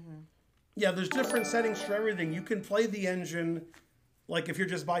 5? Mm-hmm. Yeah, there's different settings for everything. You can play the engine, like if you're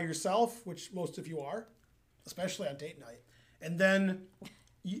just by yourself, which most of you are, especially on date night. And then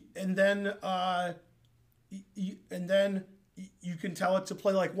you can tell it to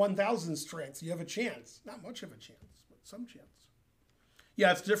play like 1,000 strengths. You have a chance. Not much of a chance, but some chance.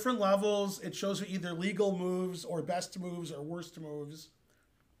 Yeah, it's different levels. It shows you either legal moves or best moves or worst moves.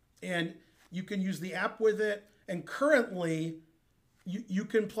 And you can use the app with it. And currently, You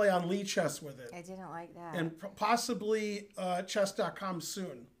can play on Lichess with it, I didn't like that. and possibly chess.com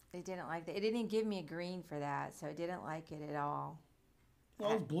soon. It didn't like that. It didn't give me a green for that, so I didn't like it at all.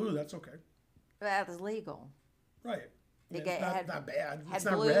 Well, it's blue. That's okay. But that was legal. Right. It It's had- not bad. had It's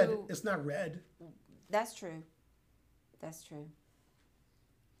not blue- red. It's not red. That's true. That's true.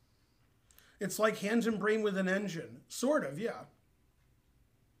 It's like Hand and Brain with an engine. Sort of, yeah.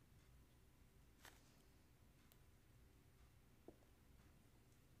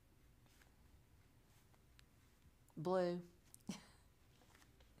 Blue.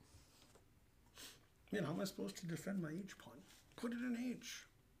 Man, how am I supposed to defend my H pawn? Put it in H.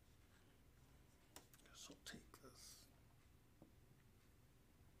 Guess I'll take this.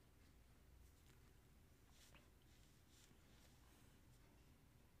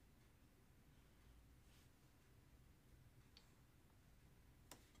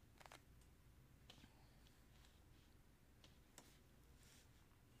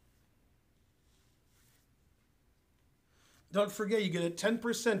 Don't forget, you get a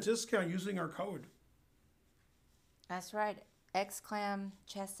 10% discount using our code. That's right. Exclam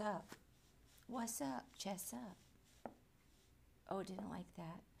ChessUp. What's up, ChessUp? Oh, I didn't like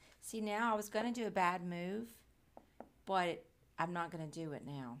that. See, now I was going to do a bad move, but I'm not going to do it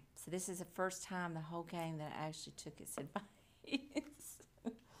now. So this is the first time the whole game that I actually took its advice.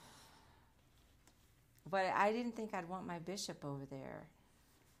 But I didn't think I'd want my bishop over there.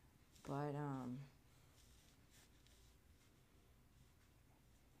 But,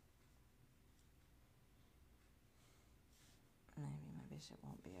 maybe my bishop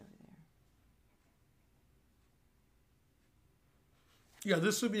won't be over there. Yeah,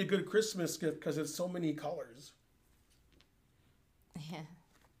 this would be a good Christmas gift because it's so many colors. Yeah.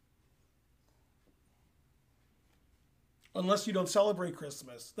 Unless you don't celebrate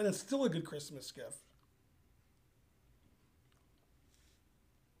Christmas, then it's still a good Christmas gift.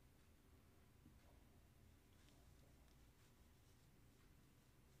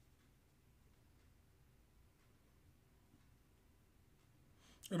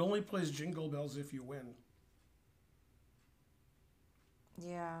 It only plays Jingle Bells if you win.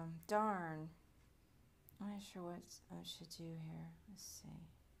 Yeah, darn. I'm not sure what I should do here. Let's see.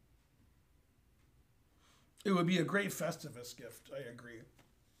 It would be a great Festivus gift, I agree.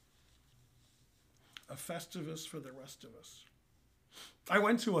 A Festivus for the rest of us. I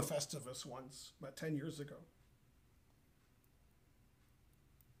went to a Festivus once, about 10 years ago.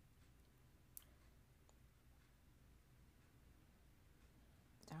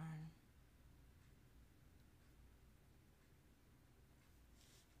 Darn.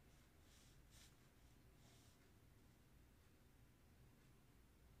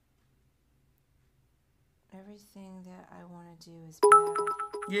 Everything that I want to do is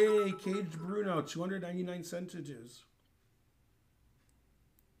bad. Yay, Caged Bruno, 299 centidues.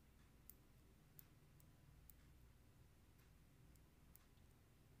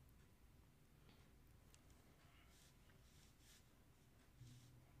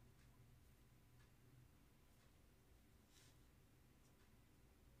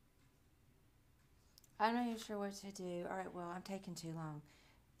 I'm not even sure what to do. All right, well, I'm taking too long.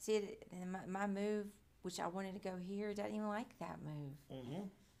 See, my move, which I wanted to go here, doesn't even like that move. Mm-hmm.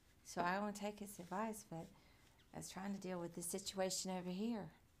 So I don't want to take his advice, but I was trying to deal with the situation over here.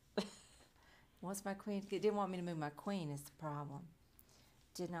 Once my queen, it didn't want me to move my queen is the problem.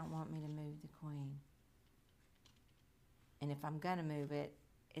 Did not want me to move the queen. And if I'm going to move it,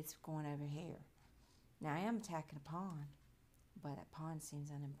 it's going over here. Now I am attacking a pawn, but that pawn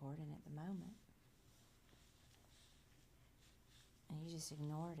seems unimportant at the moment. And you just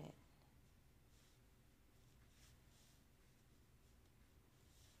ignored it.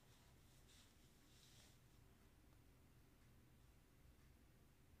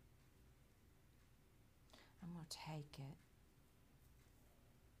 I'm going to take it.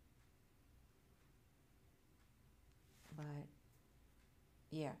 But,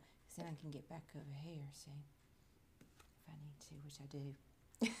 yeah, because then I can get back over here, see? If I need to, which I do.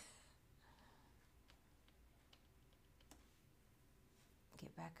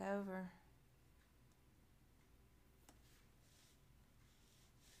 Get back over.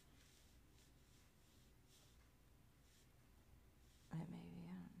 But maybe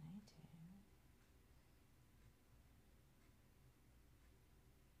I don't need to.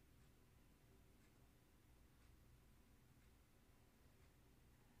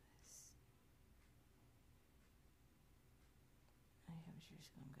 I was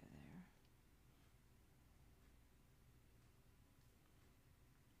just going to go there.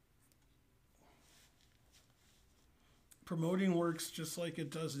 Promoting works just like it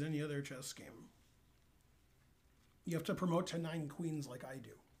does in any other chess game. You have to promote to 9 queens like I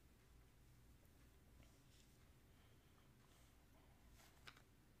do.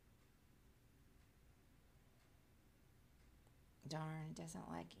 Darn, it doesn't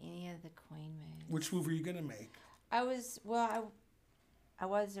like any of the queen moves. Which move are you going to make? I was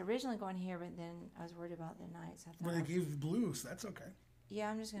originally going here, but then I was worried about the knight, so I thought. But they gave blue, so that's okay. Yeah,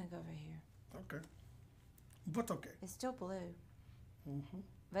 I'm just gonna go over here. Okay. But okay. It's still blue. Mm-hmm.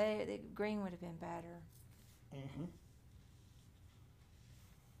 But the green would have been better. Mm-hmm.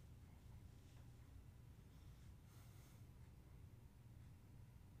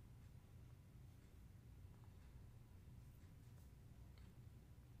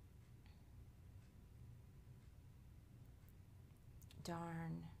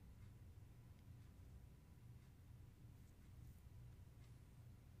 Darn.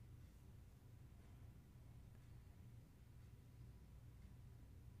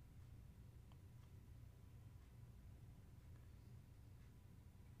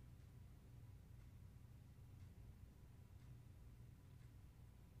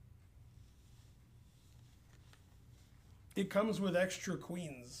 It comes with extra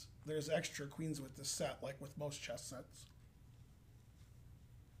queens. There's extra queens with this set, like with most chess sets.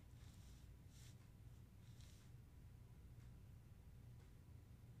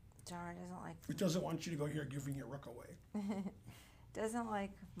 Darn, doesn't like. It doesn't want you to go here giving your rook away. Doesn't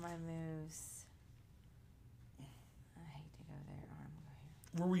like my moves. I hate to go there. I'm gonna go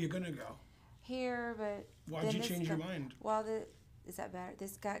here. Where were you going to go? Here, but. Why'd you change your mind? Well, is that better?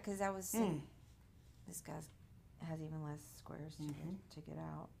 This guy, because I was. This guy has even less squares to get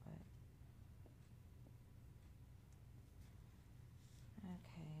out, but.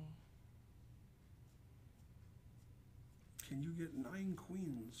 Okay. Can you get 9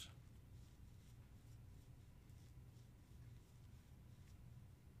 queens?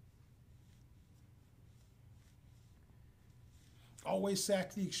 Always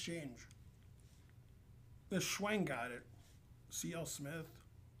sack the exchange. The Schwang got it. C.L. Smith.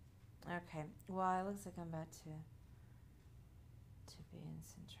 Okay. Well, it looks like I'm about to be in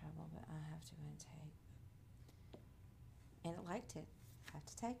some trouble, but I have to go and take. And it liked it. I have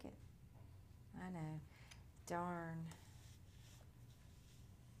to take it. I know. Darn.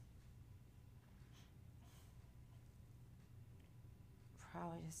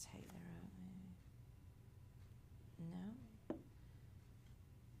 Probably just take the rook, maybe. No.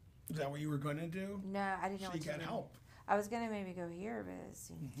 Is that what you were going to do? No, I didn't know So what you to got do. help. I was going to maybe go here, but it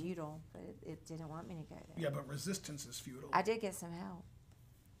seemed futile, but it didn't want me to go there. Yeah, but resistance is futile. I did get some help.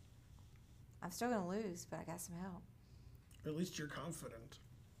 I'm still going to lose, but I got some help. Or at least you're confident.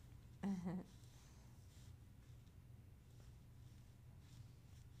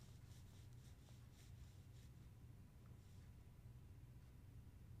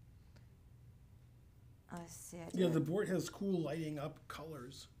 Let's see. Yeah, the board has cool lighting up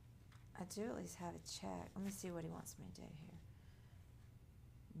colors. I do at least have a check. Let me see what he wants me to do here.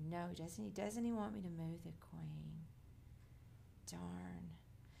 No, he doesn't. He doesn't he want me to move the queen? Darn.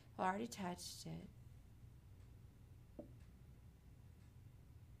 Well, I already touched it.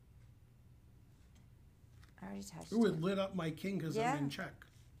 I already touched Ooh, it. it lit up my king because Yeah. I'm in check.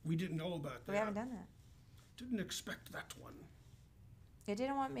 We didn't know about that. We haven't done that. Didn't expect that one. It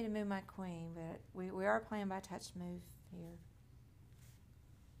didn't want me to move my queen, but we are playing by touch move here.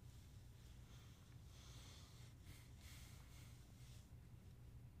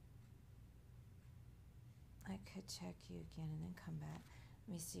 I could check you again and then come back.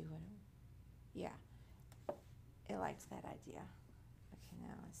 Let me see what. Yeah, it liked that idea. Okay,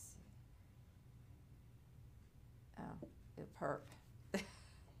 now let's see. Oh, it perp.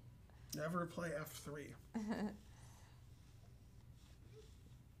 Never play F3. Let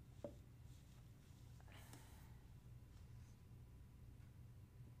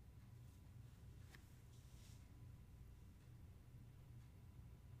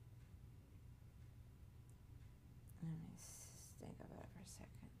me think about it for a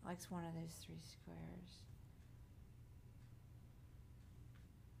second. Likes one of those 3 squares.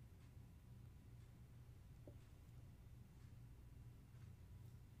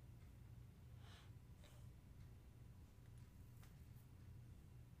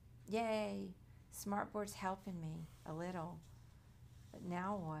 Yay! Smartboard's helping me a little. But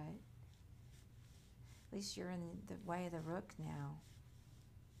now what? At least you're in the way of the rook now.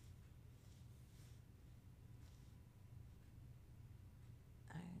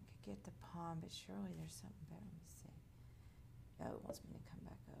 I could get the pawn, but surely there's something better. Let me see. Oh, it wants me to come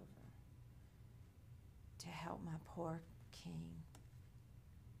back over to help my poor king.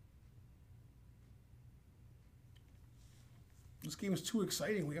 This game is too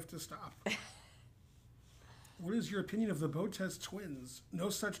exciting. We have to stop. What is your opinion of the Botez twins?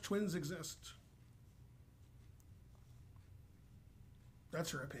 No such twins exist. That's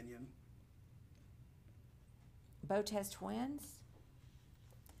her opinion. Botez twins?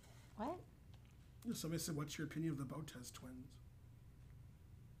 What? Somebody said, what's your opinion of the Botez twins?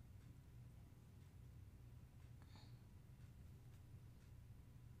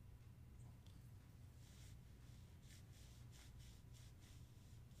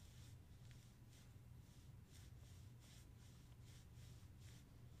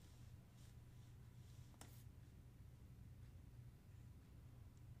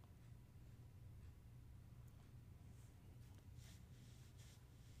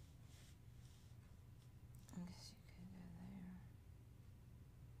 I guess you could go there.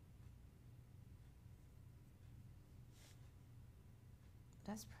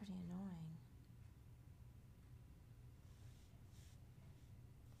 That's pretty annoying.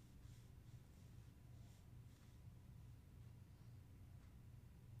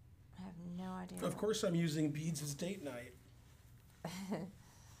 I have no idea. Of course I'm using beads as date night.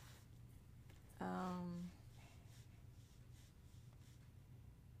 Oh,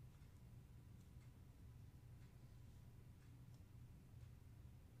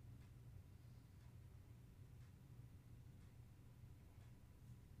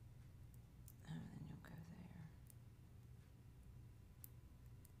 then you'll go there.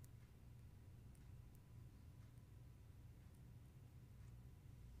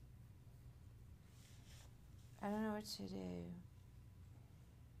 I don't know what to do.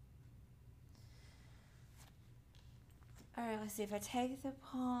 Alright, let's see. If I take the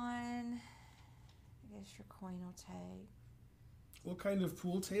pawn, I guess your queen will take. What kind of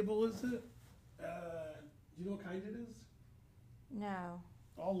pool table is it? Do you know what kind it is? No.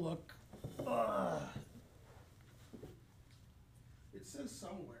 I'll look. Ugh. It says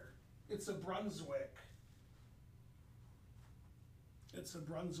somewhere. It's a Brunswick. It's a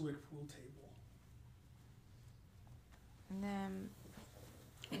Brunswick pool table. And then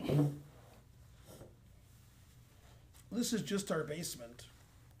This is just our basement.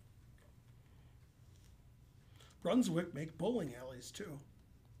 Brunswick make bowling alleys too.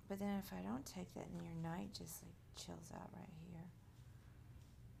 But then if I don't take that, then your knight just like chills out right here.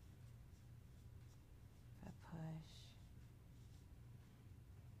 If I push.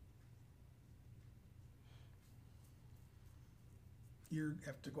 You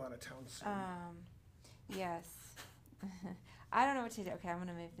have to go out of town soon. Yes. I don't know what to do. Okay, I'm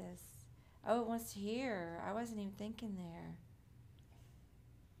gonna move this. Oh, it wants to here. I wasn't even thinking there.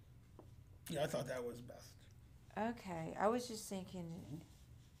 Yeah, I thought that was best. Okay, I was just thinking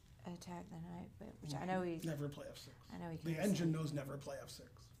attack the knight, but which I know he's Never play F6. I know he The can engine knows never play F6.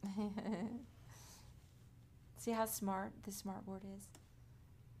 See how smart the smart board is?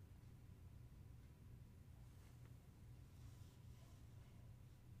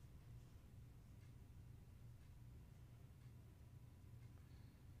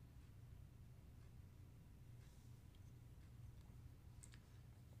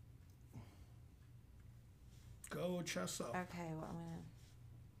 Go ChessUp. Okay, well I'm gonna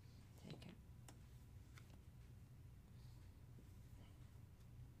take it.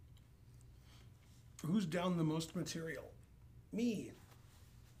 Who's down the most material? Me.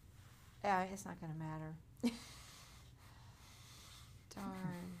 Yeah, it's not gonna matter.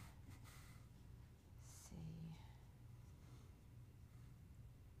 Darn. Let's see.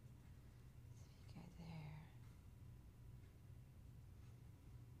 If you go there.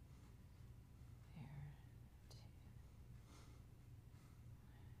 There. Two.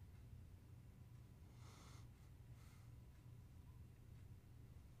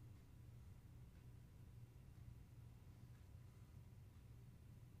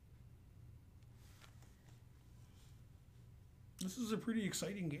 This is a pretty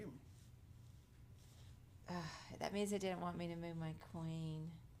exciting game. That means it didn't want me to move my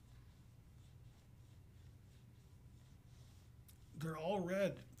queen. They're all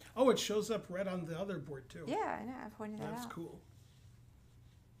red. Oh, it shows up red on the other board too. Yeah, I know. I pointed that out. That's cool.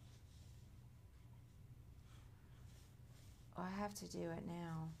 Well, I have to do it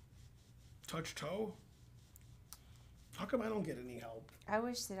now. Touch toe? How come I don't get any help? I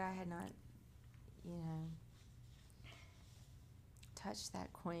wish that I had not, you know, touched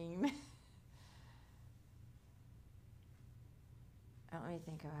that queen. Let me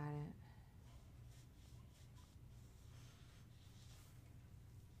think about it.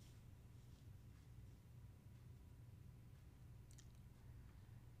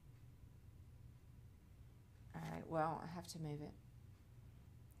 All right, well, I have to move it.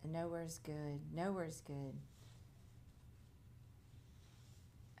 And nowhere's good. Nowhere's good.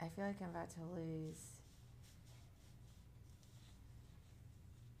 I feel like I'm about to lose.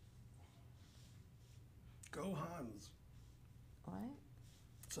 Go Hans. What?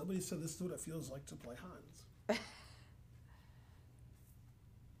 Somebody said this is what it feels like to play Hans.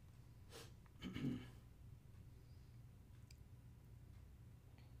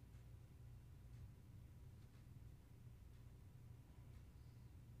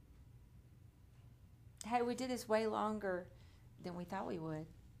 Hey, we did this way longer than we thought we would.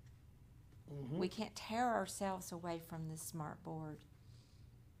 Mm-hmm. We can't tear ourselves away from this smart board.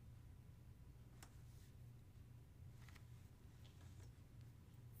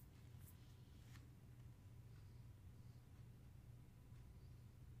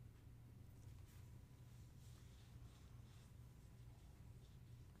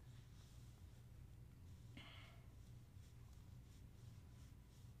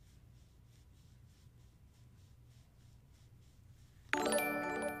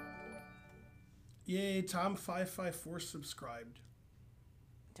 Yay, Tom554 subscribed.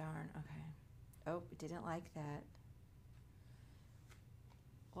 Darn, okay. Oh, didn't like that.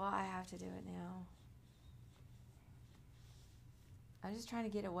 Well, I have to do it now. I'm just trying to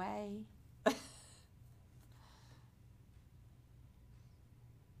get away.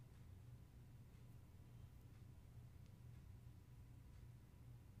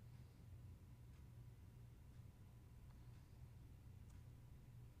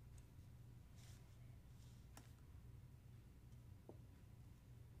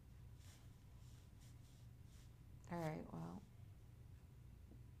 All right, well,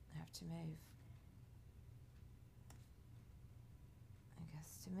 I have to move. I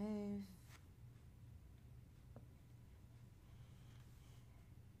guess to move.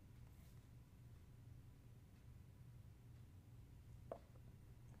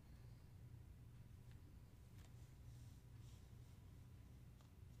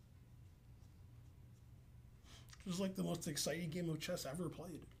 It was like the most exciting game of chess ever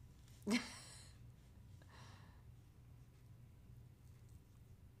played.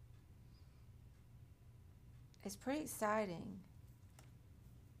 It's pretty exciting.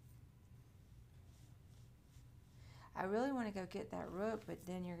 I really want to go get that rook, but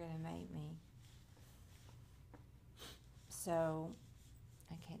then you're going to mate me. So,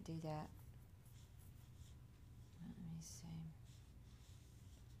 I can't do that. Let me see.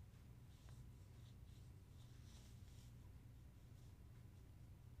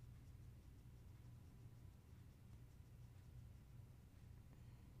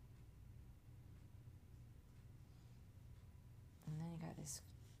 And then you got this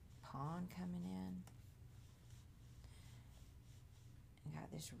pawn coming in. You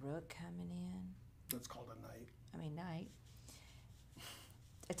got this rook coming in. That's called a knight. I mean, knight.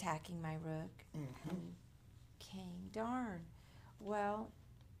 Attacking my rook. Mm-hmm. And king. Darn. Well,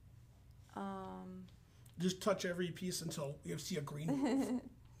 Just touch every piece until you see a green move.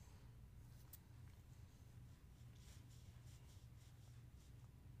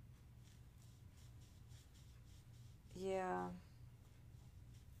 yeah.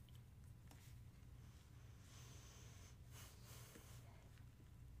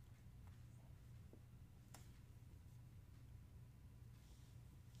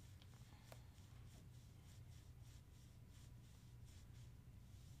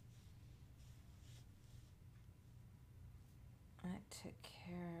 That took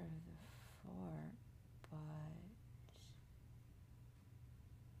care of the fort, but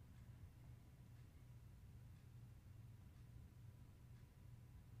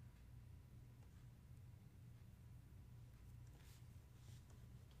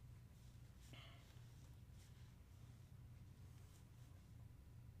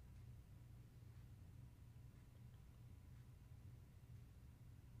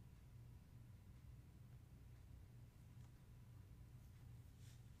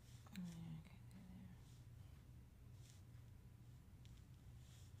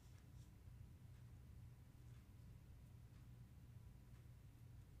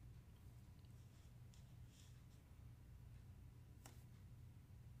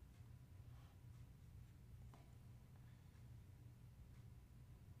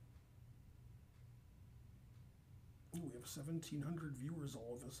Ooh, we have 1,700 viewers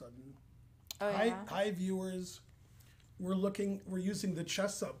all of a sudden. oh yeah. Hi viewers. We're using the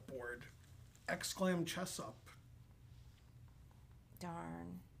ChessUp board. !ChessUp.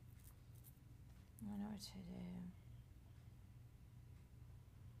 Darn. I don't know what to do.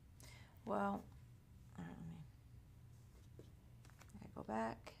 Well, all right, let me. I go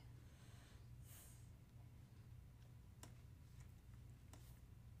back.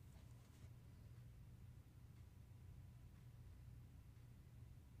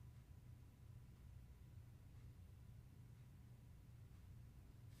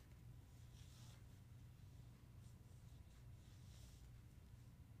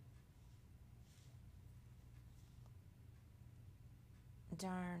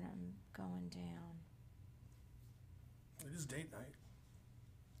 Darn, I'm going down. It is date night.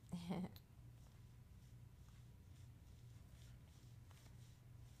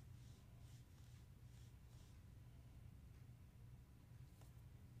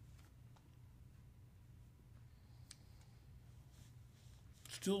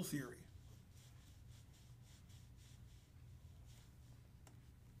 Still theory.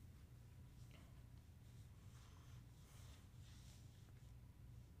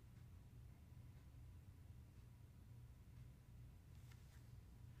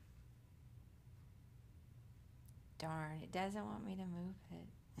 Darn, it doesn't want me to move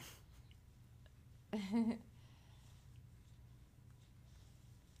it.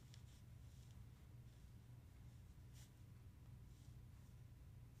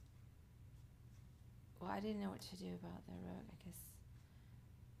 Well, I didn't know what to do about the rook. I guess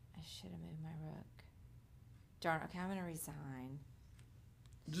I should have moved my rook. Darn, okay, I'm going to resign.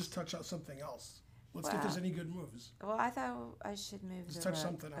 Just touch out something else. Let's see if there's any good moves. Well, I thought I should move Just the touch rook.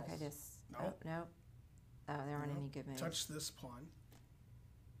 something else. Okay, this. No. Nope. Oh, there aren't any good moves. Touch this pawn.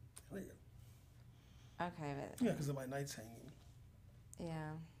 There you go. Okay, but... Yeah, because my knight's hanging.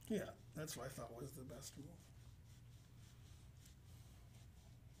 Yeah. Yeah, that's what I thought was the best move.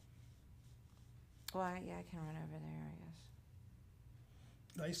 Well, yeah, I can run over there, I guess.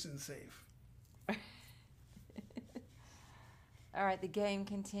 Nice and safe. All right, the game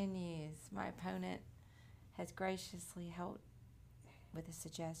continues. My opponent has graciously helped with a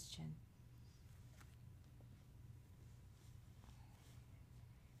suggestion.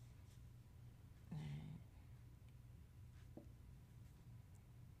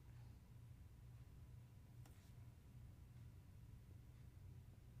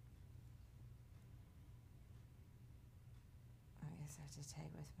 I guess I have to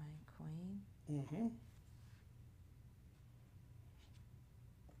take with my queen. Mm-hmm.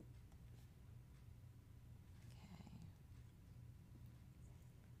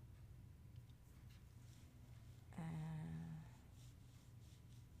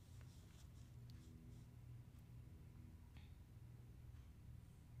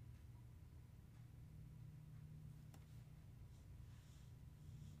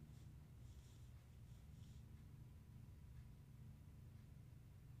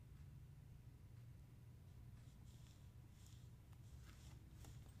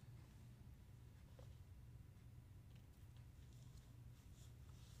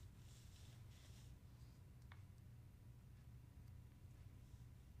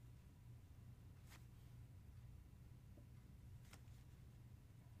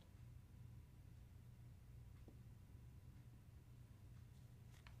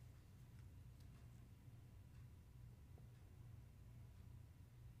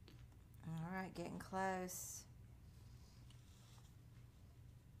 All right, getting close.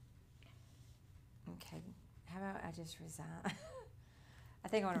 Okay, how about I just resign? I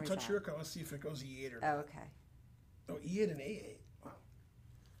think I want to resign. Touch your rook. I want to see if it goes E8 or not. Oh, okay. Oh, E8 and A8. Wow.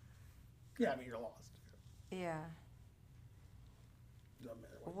 Yeah, I mean, you're lost. Yeah. Doesn't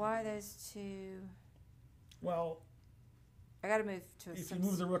matter what. Why those two? Well, I got to move to a... If you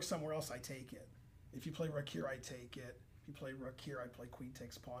move the rook somewhere else, I take it. If you play rook here, I take it. If you play rook here, I play queen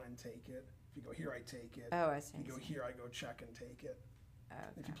takes pawn and take it. If you go here, I take it. Oh, I see. If you go here, I go check and take it. Okay.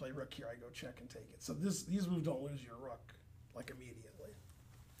 If you play rook here, I go check and take it. So these moves don't lose your rook, like, immediately.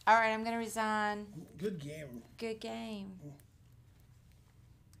 All right, I'm going to resign. Good game. Good game.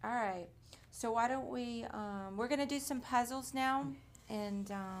 All right. So why don't we... we're going to do some puzzles now.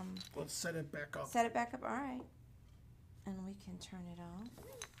 And... let's set it back up. Set it back up. All right. And we can turn it off.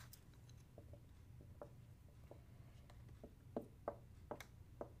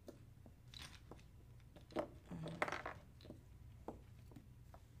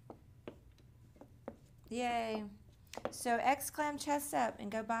 Yay. So exclaim ChessUp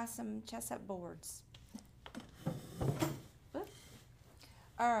and go buy some ChessUp boards.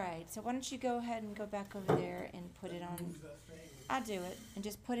 All right, so why don't you go ahead and go back over there and put it on. I do it and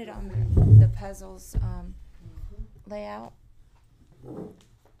just put it on the puzzles layout.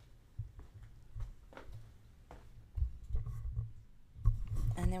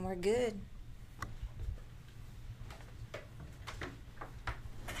 And then we're good.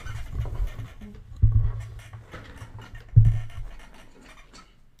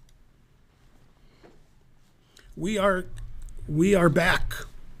 We are back.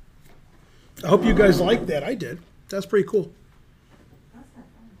 I hope you guys liked that. I did. That's pretty cool. That's not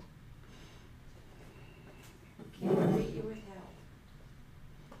fun. Can't beat you with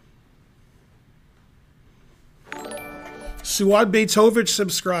help. Suad Beitovich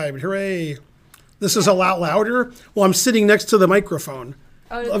subscribed. Hooray. This is a lot louder. Well, I'm sitting next to the microphone.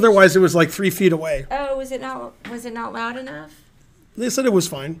 Oh, Otherwise, it was like 3 feet away. oh, was it not loud enough? They said it was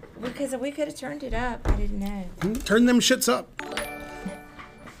fine. Because we could have turned it up. I didn't know. Turn them shits up.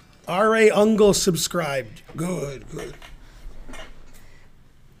 R.A. Ungle subscribed. Good, good.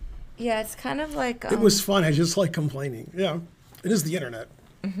 Yeah, it's kind of like... It was fun. I just like complaining. Yeah, it is the internet.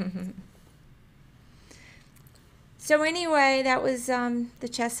 So anyway, that was the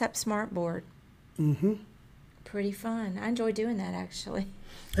ChessUp Smart Board. Mm-hmm. Pretty fun. I enjoy doing that, actually.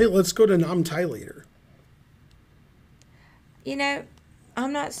 Hey, let's go to Nam Thai later. You know,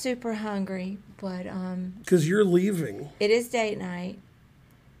 I'm not super hungry, but... Because you're leaving. It is date night,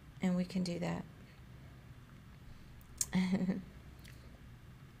 and we can do that.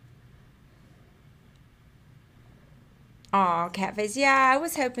 Aw, Catface. Yeah, I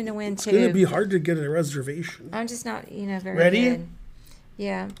was hoping to win, too. It's going to be hard to get a reservation. I'm just not, very Ready? good.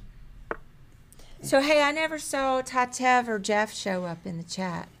 Yeah. So, hey, I never saw Tatev or Jeff show up in the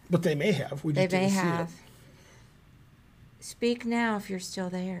chat. But they may have. We They just may didn't see have. it. Speak now if you're still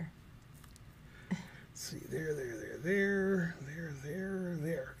there. Let's see. There.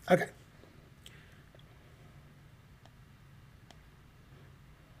 Okay.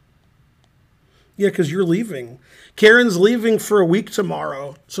 Yeah, because you're leaving. Karen's leaving for a week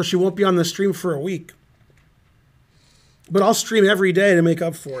tomorrow, so she won't be on the stream for a week. But I'll stream every day to make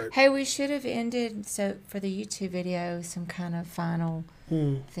up for it. Hey, we should have ended, so for the YouTube video, some kind of final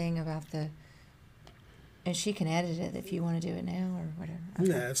thing about the... And she can edit it if you want to do it now or whatever.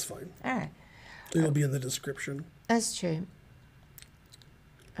 Okay. Nah, it's fine. All right. It'll be in the description. That's true.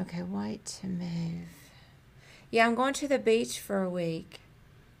 Okay, white to move. Yeah, I'm going to the beach for a week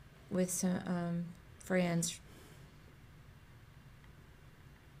with some friends.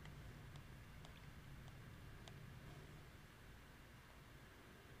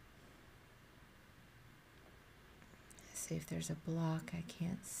 Let's see if there's a block I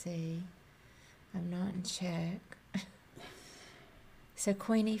can't see. I'm not in check. So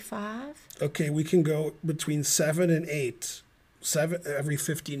queen e5? Okay, we can go between 7 and 8. 7 every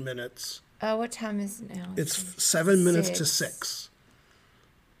 15 minutes. Oh, what time is it now? It's 7 minutes to 6.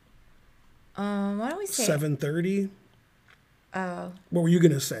 Why don't we say 7:30? Oh. What were you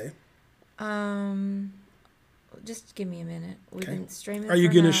going to say? Just give me a minute. We've been streaming. Are you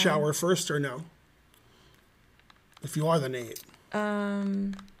for going to 9. shower first or no? If you are, then 8.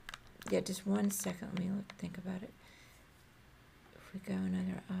 Yeah, just 1 second. Let me think about it. If we go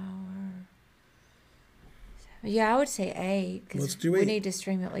another hour. Yeah, I would say 8. Let's Because do we 8. need to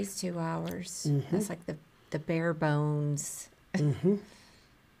stream at least 2 hours. Mm-hmm. That's like the bare bones. Mm-hmm.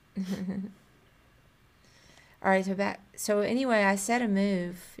 All right, so anyway, I said a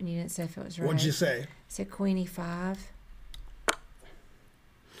move, and you didn't say if it was right. What'd you say? I said queen e5.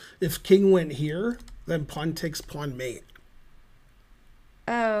 If king went here, then pawn takes pawn mate.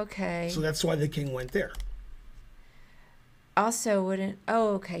 Oh, okay. So that's why the king went there. Also, wouldn't...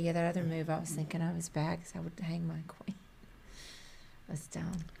 Oh, okay, yeah, that other move I was thinking I was bad because I would hang my queen. That's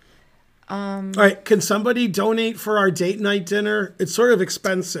dumb. All right, can somebody donate for our date night dinner? It's sort of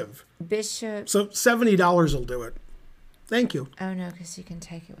expensive. Bishop... So $70 will do it. Thank you. Oh, no, because you can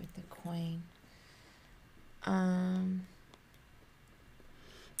take it with the queen.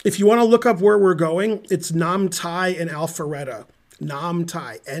 If you want to look up where we're going, it's Nam Thai and Alpharetta. Nam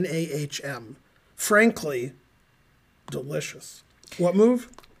Thai, N-A-H-M. Frankly, delicious. What move?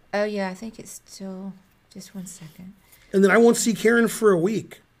 Oh, yeah, I think it's still... Just 1 second. And then I won't see Karen for a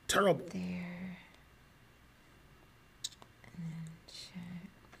week. Terrible. There. And then check.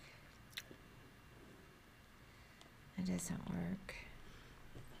 It doesn't work.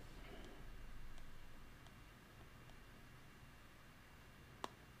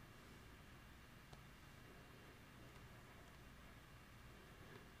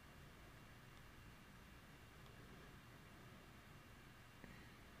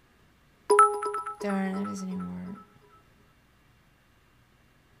 Darn, that doesn't even work.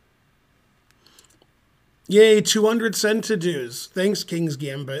 Yay, 200 centidues. Thanks, King's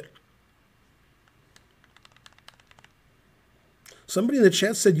Gambit. Somebody in the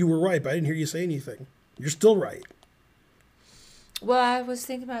chat said you were right, but I didn't hear you say anything. You're still right. Well, I was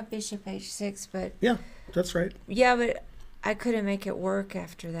thinking about bishop h6, but... Yeah, that's right. Yeah, but I couldn't make it work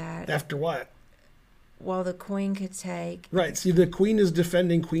after that. After what? Well, the queen could take... Right, see, the queen is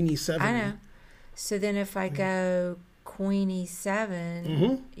defending queen e7. I know. So then if I go queen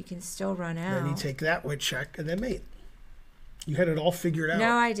e7, you can still run out. Then you take that with check and then mate. You had it all figured out.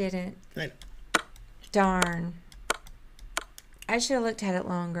 No, I didn't. I know. Darn. I should have looked at it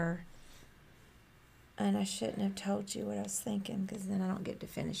longer. And I shouldn't have told you what I was thinking, because then I don't get to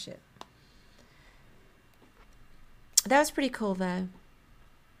finish it. That was pretty cool, though.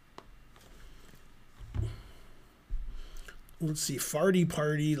 Let's see, Farty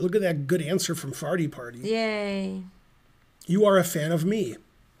Party. Look at that good answer from Farty Party. Yay. You are a fan of me.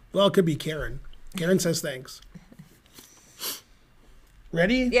 Well, it could be Karen. Karen says thanks.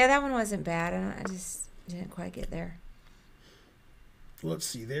 Ready? Yeah, that one wasn't bad. I just didn't quite get there. Let's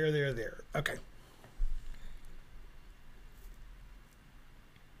see. There. Okay.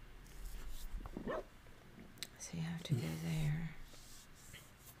 So you have to go there.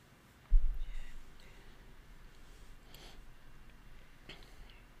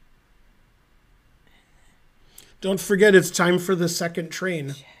 Don't forget, it's time for the second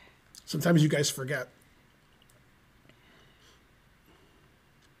train. Sometimes you guys forget.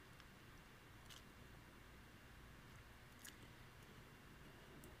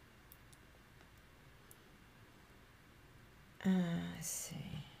 Let's see.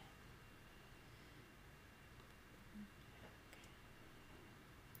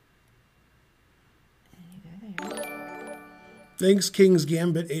 And you go there. Thanks, King's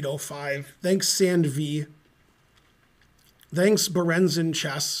Gambit 805. Thanks, Sand V. Thanks, Berenzin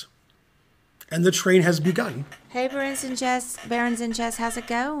Chess. And the train has begun. Hey, Barons and Chess, how's it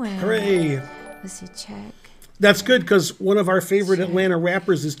going? Hooray. Let's see, check. That's good because one of our favorite Atlanta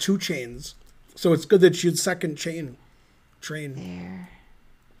rappers is 2 Chainz. So it's good that you had second train. There.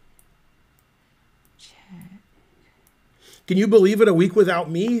 Check. Can you believe it? A week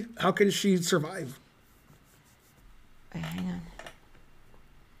without me? How can she survive? Wait, hang on.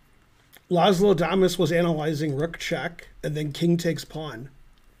 Laszlo Damas was analyzing rook check, and then king takes pawn.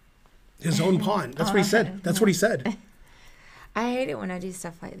 His own pawn. That's what he said. That's what he said. I hate it when I do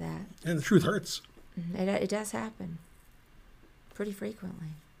stuff like that. And the truth hurts. It does happen. Pretty frequently.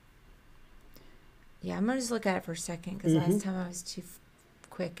 Yeah, I'm going to just look at it for a second, because last time I was too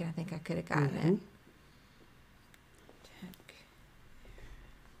quick, and I think I could have gotten it. Check.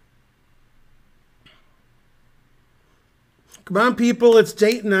 Come on, people. It's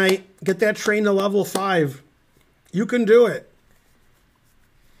date night. Get that train to level 5. You can do it.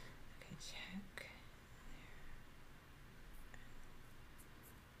 Okay, check.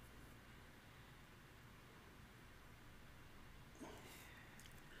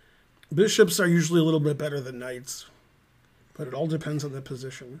 Bishops are usually a little bit better than knights, but it all depends on the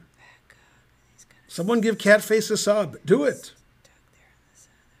position. Someone give Catface a sub. Do it.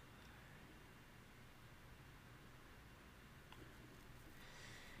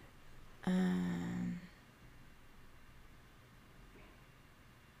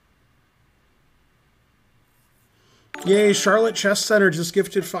 Yay, Charlotte Chess Center just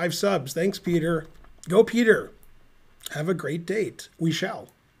gifted 5 subs. Thanks, Peter. Go, Peter. Have a great date. We shall.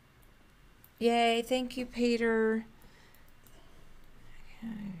 Yay, thank you, Peter. I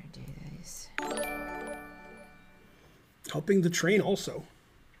can't do these. Helping the train also.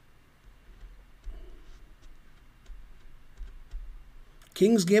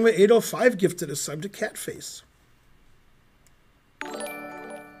 King's Gambit 805 gifted a sub to Catface.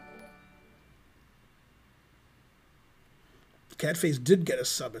 Catface did get a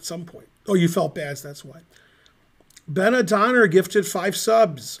sub at some point. Oh, you felt bad, so that's why. Ben O'Donnor gifted 5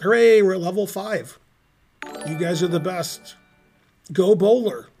 subs. Hooray, we're at level 5. You guys are the best. Go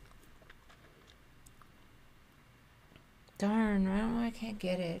Bowler. Darn, I don't know, I can't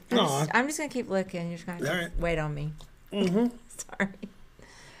get it. Aw. I'm just going to keep looking. You're just going to Alright. wait on me. Sorry.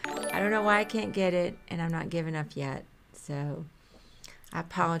 I don't know why I can't get it, and I'm not giving up yet. So, I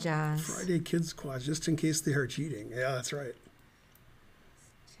apologize. Friday Kids Quads, just in case they are cheating. Yeah, that's right.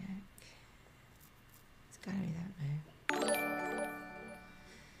 Check. It's got to be that move.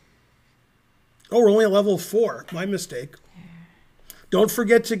 Oh, we're only at level 4. My mistake. Don't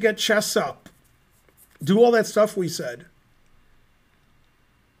forget to get ChessUp. Do all that stuff we said.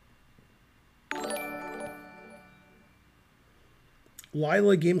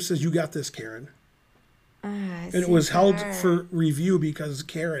 Lila Game says you got this, Karen. And it was held for review because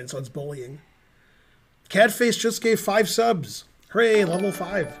Karen, so it's bullying. Catface just gave 5 subs. Hooray, level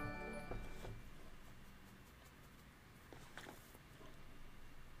 5.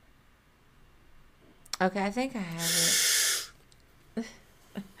 Okay, I think I have it.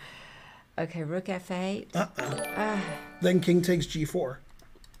 Okay, rook f8. Then king takes g4.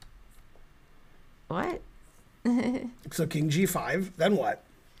 What? So king g5. Then what?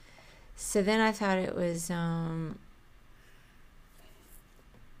 So then I thought it was, oh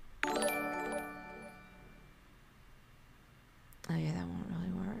yeah, that won't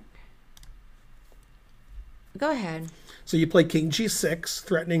really work. Go ahead. So you play king g6,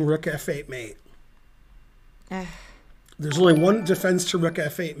 threatening rook f8 mate. There's only one defense to rook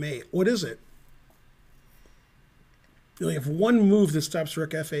f8 mate. What is it? You only have one move that stops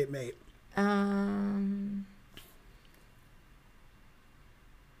rook f8 mate.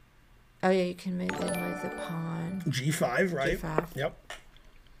 Oh, yeah, you can move the pawn. G5, right? G5. Yep.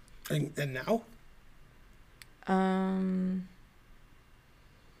 And now?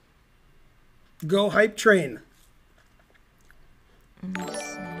 Go hype train.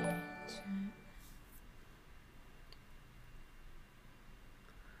 Let's see.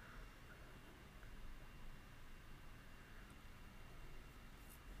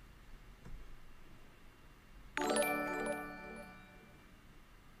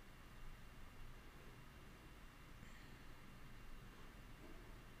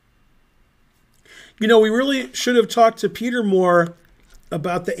 You know, we really should have talked to Peter more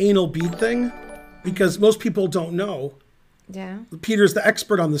about the anal bead thing, because most people don't know. Yeah. Peter's the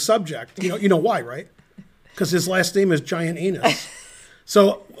expert on the subject. You know why, right? Because his last name is Giant Anus.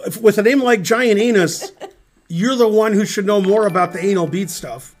 So with a name like Giant Anus, you're the one who should know more about the anal bead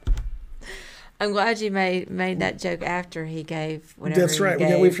stuff. I'm glad you made that joke after he gave whatever. That's right. We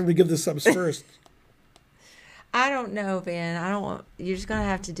gotta wait for him to give the subs first. I don't know, Ben. I don't want. You're just gonna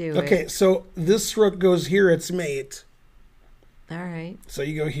have to do it. Okay, so this rook goes here. It's mate. All right. So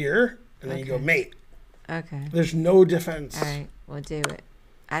you go here, and then you go mate. Okay. There's no defense. All right. We'll do it.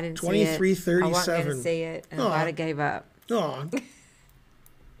 I didn't see 23-37. it. I wasn't gonna see it, and I gave up. Aw.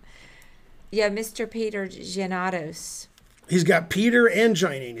 Yeah, Mr. Peter Giannatos. He's got Peter and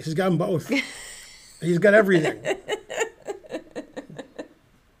Giant Anus. He's got them both. He's got everything.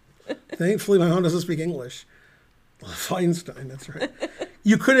 Thankfully, my mom doesn't speak English. Feinstein, that's right.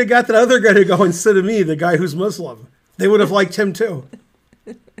 You could have got that other guy to go instead of me, the guy who's Muslim. They would have liked him too.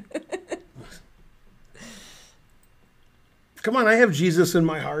 Come on, I have Jesus in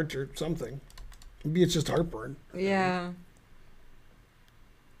my heart or something. Maybe it's just heartburn. Yeah.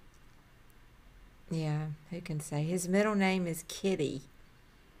 Yeah, who can say? His middle name is Kitty.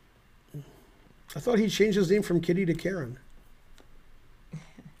 I thought he changed his name from Kitty to Karen. All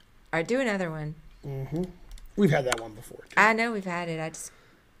right, do another one. Mm-hmm. We've had that one before. Too. I know we've had it. I just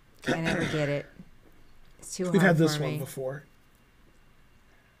can't ever get it. It's too hard. We've had this for one me. before.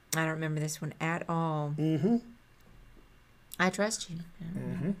 I don't remember this one at all. Mm-hmm. I trust you.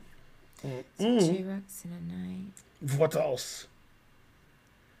 Mm-hmm. So 2 rooks and a knight. What else?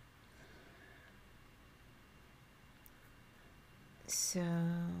 So,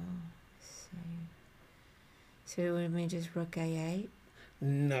 let's see. So would we just rook A8?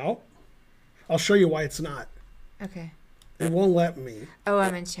 No. I'll show you why it's not. Okay. It won't let me. Oh,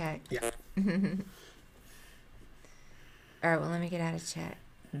 I'm in check. Yeah. All right, well, let me get out of check.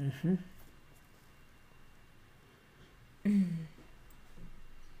 Mm-hmm.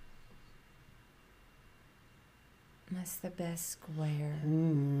 That's the best square.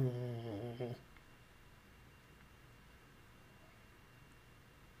 Mm.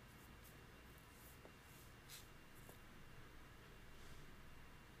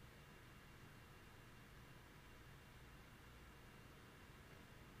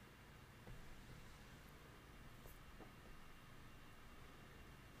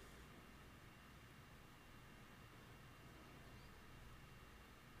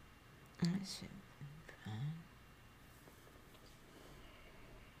 That should be fine.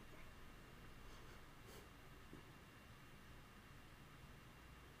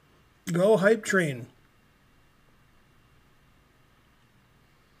 Go hype train.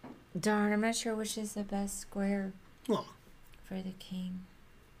 Darn, I'm not sure which is the best square Oh. for the king.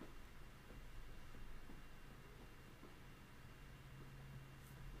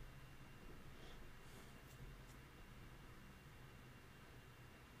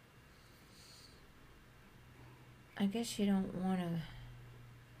 I guess you don't want to.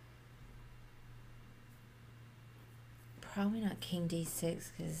 Probably not king d6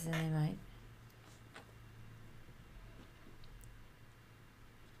 because then they might.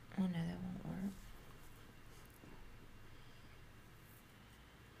 Oh no, that won't work.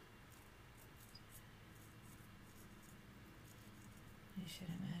 It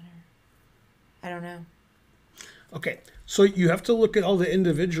shouldn't matter. I don't know. Okay, so you have to look at all the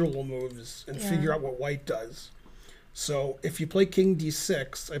individual moves and Yeah. figure out what white does. So if you play king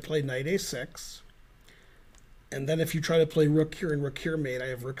d6, I play knight a6. And then if you try to play rook here and rook here mate, I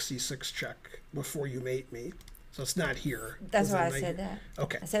have rook c6 check before you mate me. So it's not here. That's It's why a I knight said here. that.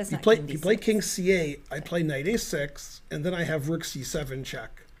 Okay. I said it's not play, king you play d6. king c8, I play knight a6, and then I have rook c7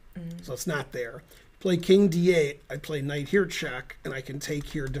 check. Mm. So it's not there. Play king d8, I play knight here check, and I can take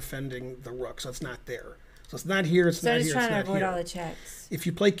here defending the rook. So it's not there. So it's not here, it's So not I'm just here, trying it's to not avoid here. all the checks. If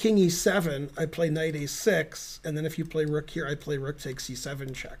you play king e7, I play knight a6, and then if you play rook here, I play rook takes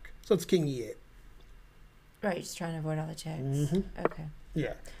c7 check. So it's king e8. Right, just trying to avoid all the checks. Mm-hmm. Okay.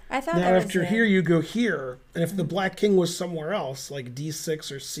 Yeah. I thought Now that was after it. here, you go here, and if the black king was somewhere else, like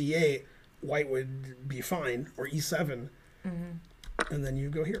d6 or c8, white would be fine, or e7. And then you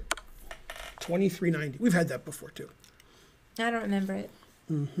go here. 2390. We've had that before, too. I don't remember it.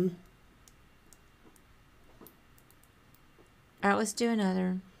 All right, let's do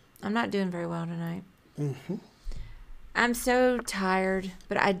another. I'm not doing very well tonight. I'm so tired,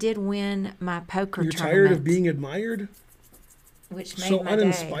 but I did win my poker You're tournament. tired of being admired? Which made So my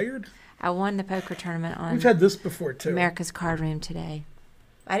uninspired? day. I won the poker tournament on We've had this before, too. America's Card Room today.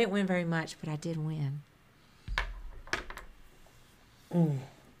 I didn't win very much, but I did win.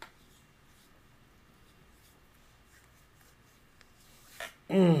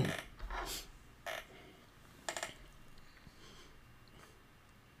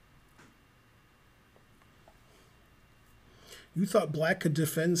 You thought black could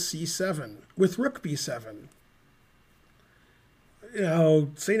defend c7 with rook b7. You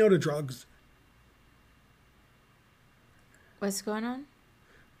know, say no to drugs. What's going on?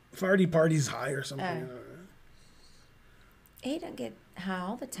 Farty party's high or something. He don't get high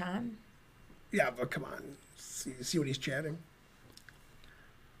all the time. Yeah, but come on. See what he's chatting?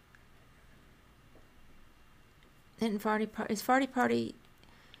 Isn't is Farty Party...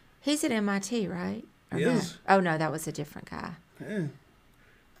 He's at MIT, right? Or He no? is. Oh, no, that was a different guy. Yeah.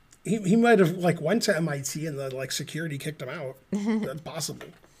 He might have went to MIT and the security kicked him out. That's possible.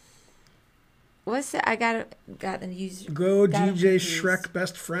 What's the... I got the user... Go got him DJ confused. Shrek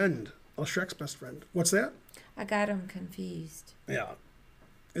best friend. Oh, Shrek's best friend. What's that? I got him confused. Yeah.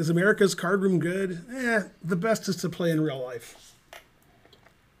 Is America's Card Room good? The best is to play in real life.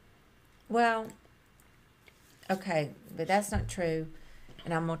 Well, okay, but that's not true.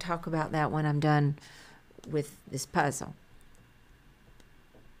 And I'm going to talk about that when I'm done with this puzzle.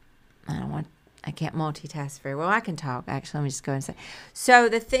 I can't multitask very well. I can talk, actually. Let me just go and say. So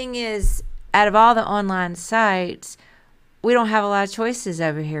the thing is, out of all the online sites, we don't have a lot of choices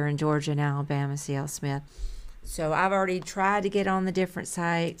over here in Georgia and Alabama, C.L. Smith. So I've already tried to get on the different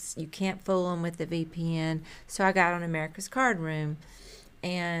sites. You can't fool them with the VPN. So I got on America's Card Room.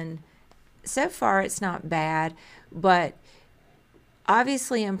 And so far it's not bad. But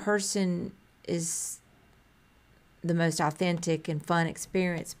obviously in person is the most authentic and fun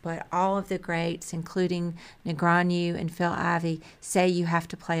experience. But all of the greats, including Negreanu and Phil Ivey, say you have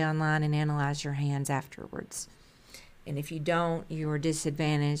to play online and analyze your hands afterwards. And if you don't, you are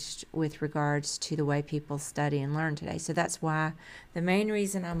disadvantaged with regards to the way people study and learn today. So that's why the main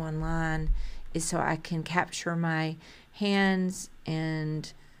reason I'm online is so I can capture my hands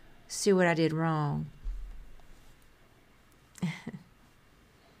and see what I did wrong.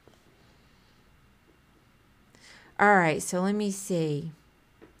 All right, so let me see.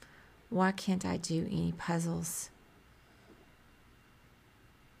 Why can't I do any puzzles?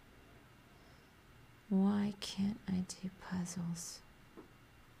 Why can't I do puzzles?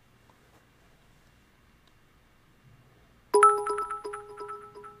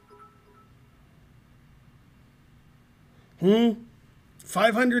 Hmm?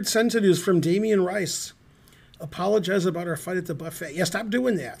 500 centimeters from Damian Rice. Apologize about our fight at the buffet. Yeah, stop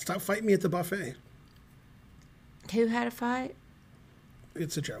doing that. Stop fighting me at the buffet. Who had a fight?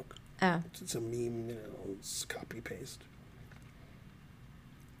 It's a joke. Oh. It's a meme, you know, it's copy paste.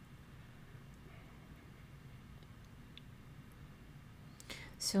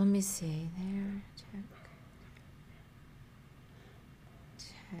 So let me see. There. Check.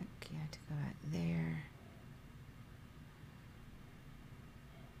 Check. You have to go out there.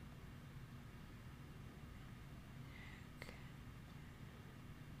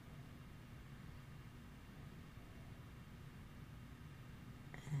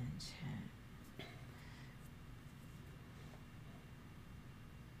 And check.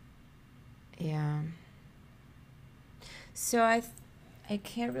 Yeah. So I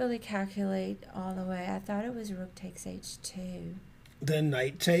can't really calculate all the way. I thought it was rook takes h2. Then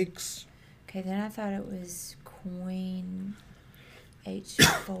knight takes. Okay, then I thought it was queen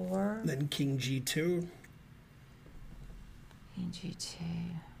h4. Then king g2. King g2.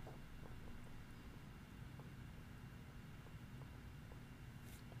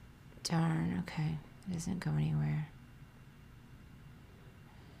 Darn, okay. It doesn't go anywhere.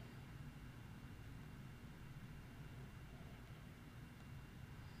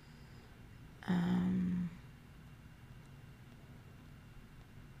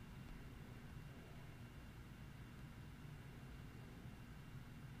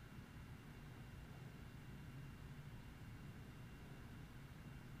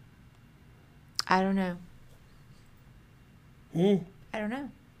 I don't know. I don't know.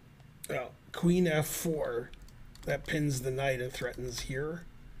 Queen f4. That pins the knight and threatens here.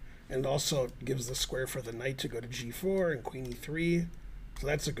 And also gives the square for the knight to go to g4 and queen e3. So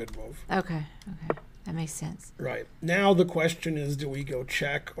that's a good move. Okay. That makes sense. Right. Now the question is, do we go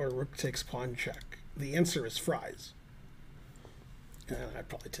check or rook takes pawn check? The answer is fries. And I'd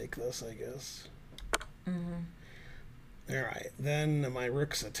probably take this, I guess. All right. Then my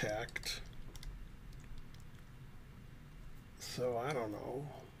rook's attacked. So I don't know.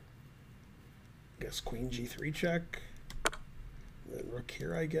 I guess queen g3 check. Then rook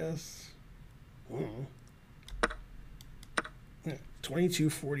here, I guess.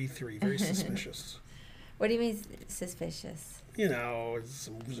 22-43. Very suspicious. What do you mean suspicious? You know,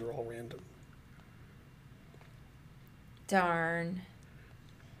 some moves are all random. Darn.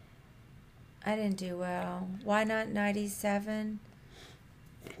 I didn't do well. Why not 97?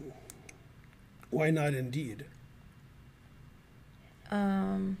 Why not indeed?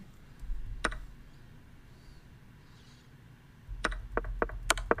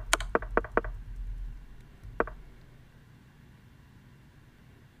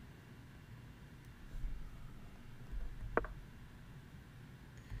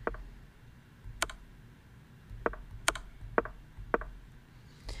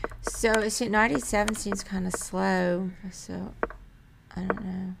 So 97 seems kind of slow. So I don't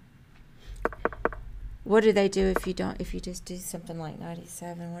know. What do they do if you just do something like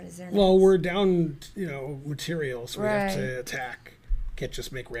 97? What is their Well, next? we're down, material, so we have Right. to attack. Can't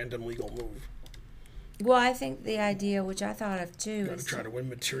just make random legal move. Well, I think the idea, which I thought of too, Got is to try to win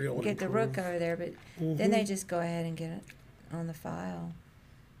material and get the improve. rook over there, but then they just go ahead and get it on the file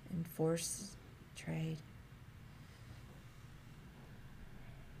and force trade.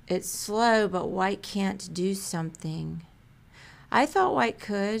 It's slow, but white can't do something. I thought white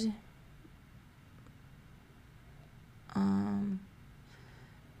could.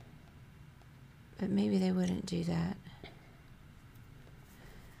 But maybe they wouldn't do that.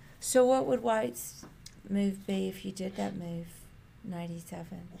 So what would white's move be if you did that move?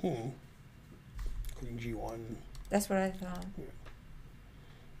 97. Queen g1. That's what I thought.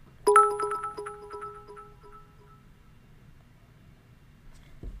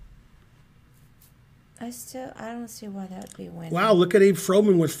 I don't see why that would be winning. Wow, look at Abe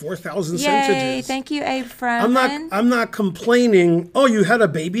Froman with 4,000 Yay, centimeters. thank you, Abe Froman. I'm not complaining. Oh, you had a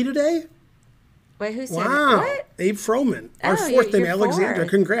baby today? Wait, who said Wow. what? Abe Froman. Our Oh, fourth name, you're Alexandra. fourth.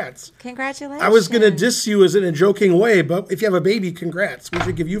 Congrats. Congratulations. I was going to diss you as in a joking way, but if you have a baby, congrats. We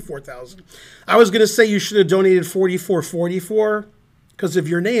should give you 4,000. I was going to say you should have donated 4444 because of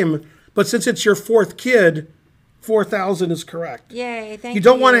your name, but since it's your fourth kid, 4,000 is correct. Yay, thank you. You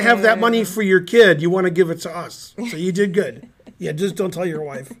don't want to have that money for your kid. You want to give it to us. So you did good. Yeah, just don't tell your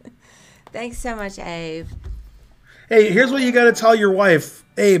wife. Thanks so much, Abe. Hey, here's what you got to tell your wife,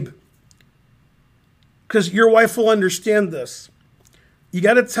 Abe, because your wife will understand this. You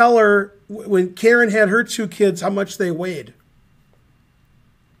got to tell her when Karen had her two kids how much they weighed.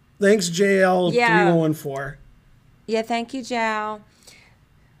 Thanks, JL 3114. Yeah, thank you, Jow.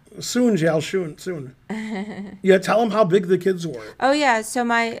 Soon, JL, soon. Yeah, tell them how big the kids were. Oh, yeah. So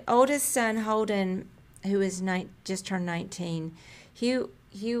my oldest son, Holden, who is just turned 19, he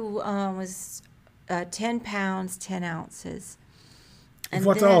was 10 pounds, 10 ounces. And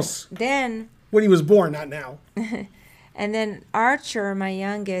What else? Then, When he was born, not now. and then Archer, my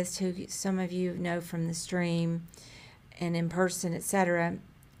youngest, who some of you know from the stream and in person, etc.,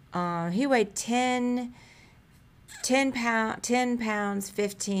 he weighed 10 pounds,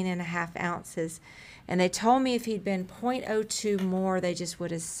 15 and a half ounces. And they told me if he'd been 0.02 more, they just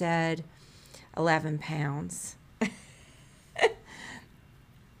would have said 11 pounds.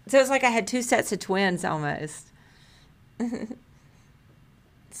 So it's like I had two sets of twins almost.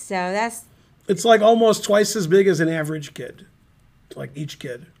 So that's... It's like almost twice as big as an average kid. Like each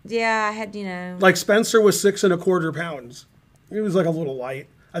kid. Yeah, I had, Like Spencer was 6 1/4 pounds. He was like a little light.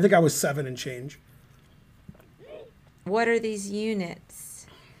 I think I was 7 and change. What are these units?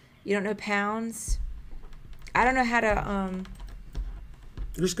 You don't know pounds? I don't know how to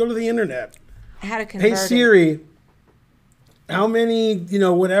Just go to the internet. convert Hey it. Siri, how many,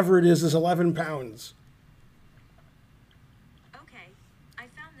 whatever it is 11 pounds? Okay, I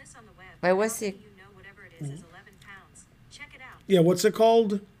found this on the web. Wait, what's How the... do you know whatever it is 11 pounds? Check it out. Yeah, what's it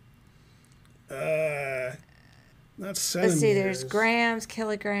called? Not centimeters. Let's see, there's grams,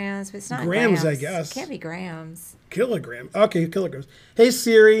 kilograms, but it's not Grams, grams. I guess. It can't be grams. Kilogram. Okay, kilograms. Hey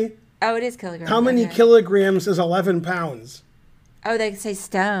Siri, Oh, it is kilograms. how many okay. kilograms is 11 pounds? Oh, they say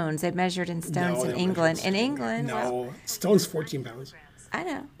stones. They measured in stones No, in they England. measured In stone. England, No, well, stone's 14 pounds. I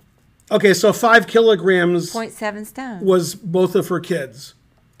know. Okay, so 5 kilograms 0.7 stones. was both of her kids.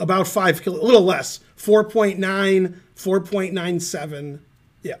 About 5 a little less. 4.9, 4.97,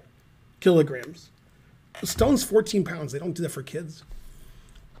 yeah, kilograms. Stone's 14 pounds. They don't do that for kids.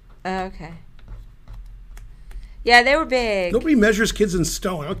 Oh, okay. Yeah, they were big. Nobody measures kids in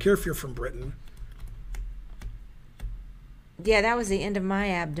stone. I don't care if you're from Britain. Yeah, that was the end of my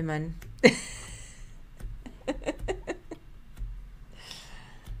abdomen.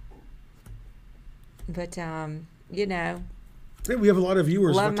 But you know, Hey, we have a lot of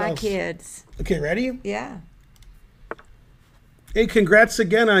viewers. love What my else? kids. Okay, ready? Yeah. Hey, congrats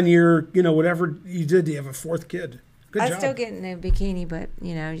again on your, whatever you did. You have a fourth kid. Good I job. still get in a bikini, but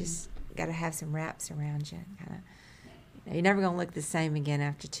just got to have some wraps around you. Kind of, you're never gonna look the same again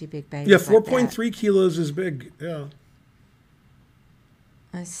after two big babies. Yeah, like that. 4.3 kilos is big. Yeah.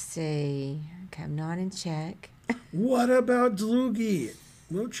 Let's see. Okay, I'm not in check. What about Dlugi?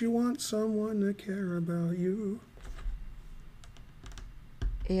 Won't you want someone to care about you?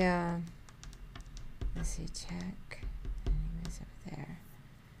 Yeah. Let's see. Check. And he moves over there.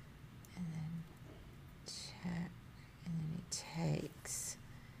 And then check. And then he takes.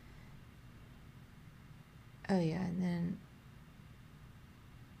 Oh yeah, and then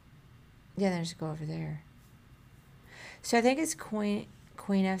there's go over there. So I think it's Queen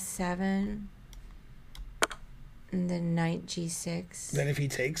F7, and then Knight G6. Then if he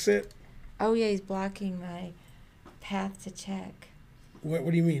takes it, Oh yeah, he's blocking my path to check. what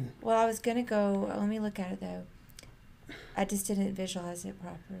do you mean? Well, I was gonna go. Let me look at it though. I just didn't visualize it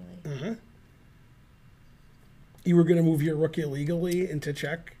properly. Uh-huh. You were going to move your rook illegally into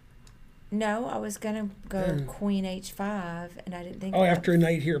check? No, I was gonna go Queen H5, and I didn't think. Oh, about- after a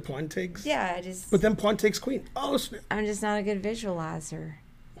knight here, pawn takes? Yeah, I just. But then pawn takes queen. Oh, snap. I'm just not a good visualizer.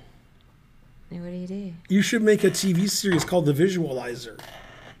 What do you do? You should make a TV series called The Visualizer.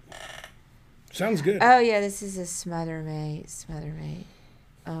 Sounds good. Oh yeah, this is a smother mate.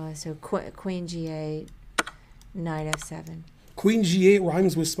 So Queen G8, Knight F7. Queen G8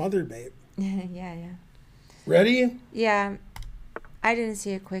 rhymes with smothered mate. Yeah. Ready? Yeah, I didn't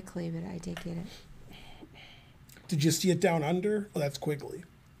see it quickly, but I did get it. Did you see it down under? Oh, that's Quigley.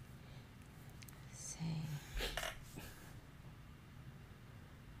 Let's see.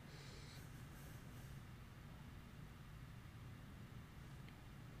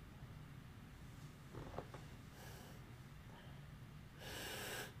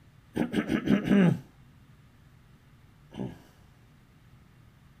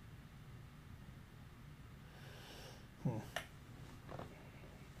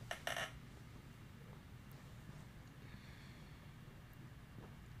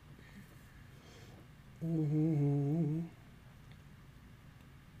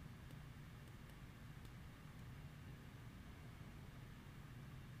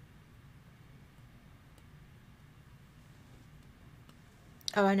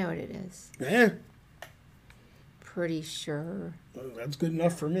 Oh, I know what it is. Yeah, Pretty sure. that's good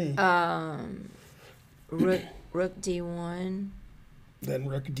enough for me. Rook D1. Then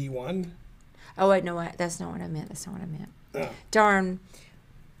rook D1. Oh wait, no, that's not what I meant. Oh. Darn.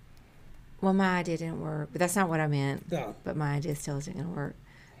 Well, my idea didn't work, but that's not what I meant. Oh. But my idea still isn't going to work.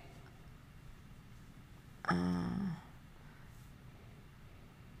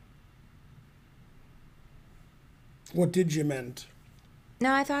 What did you meant?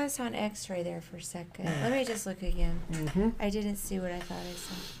 No, I thought I saw an X-ray there for a second. Let me just look again. Mm-hmm. I didn't see what I thought I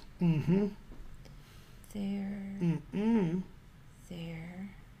saw. Mm-hmm. There. Mm-hmm. There.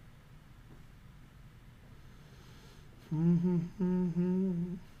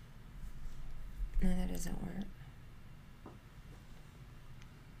 Mm-hmm. No, that doesn't work.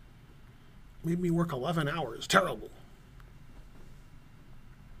 Made me work 11 hours. Terrible.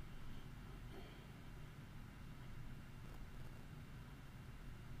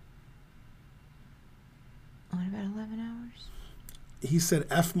 What about 11 hours? He said,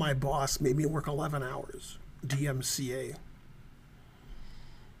 F my boss, made me work 11 hours. DMCA.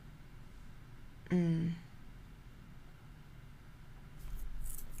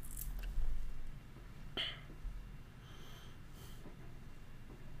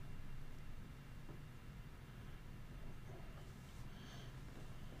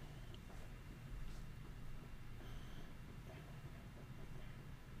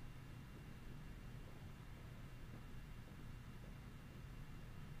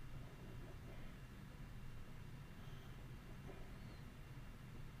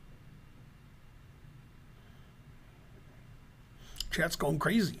 Chat's going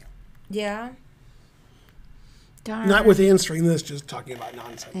crazy. Yeah. Darn. Not with answering this, just talking about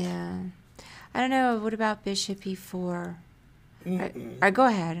nonsense. Yeah. I don't know. What about Bishop E4? Go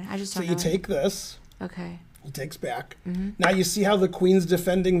ahead. I just So don't you know. take this. Okay. He takes back. Now you see how the queen's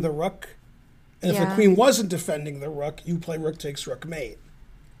defending the rook? And if the Yeah. queen wasn't defending the rook, you play rook takes rook mate.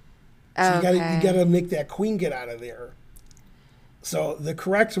 So Okay. you gotta make that queen get out of there. So the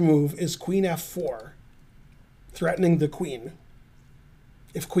correct move is queen f4, threatening the queen.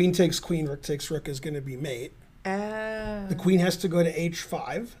 If queen takes queen, rook takes rook is going to be mate. Oh. The queen has to go to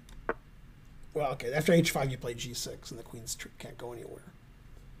h5. Well, okay, after h5 you play g6, and the queens can't go anywhere.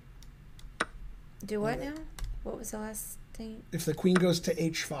 Do what now? What was the last thing? If the queen goes to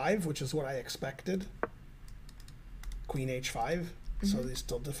h5, which is what I expected, queen h5, so they're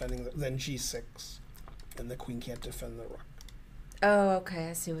still defending, then g6, and the queen can't defend the rook. Oh,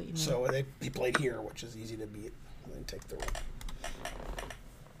 okay. I see what you mean. So he played here, which is easy to beat, and then take the rook.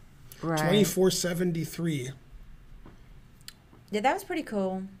 Right. 2473. Yeah, that was pretty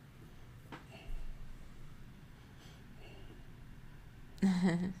cool.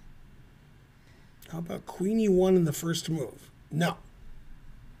 How about queen e1 in the first move? No.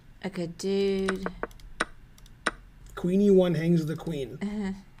 Okay, dude. Queen e1 hangs the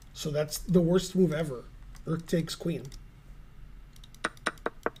queen. So that's the worst move ever. Rook takes queen.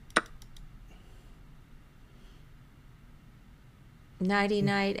 Nighty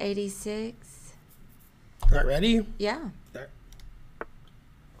night 86. All right, ready? Yeah. All right.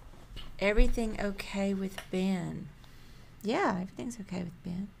 Everything okay with Ben? Yeah, everything's okay with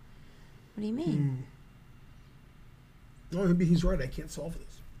Ben. What do you mean? No, maybe he's right. I can't solve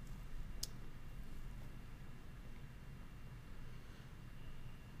this.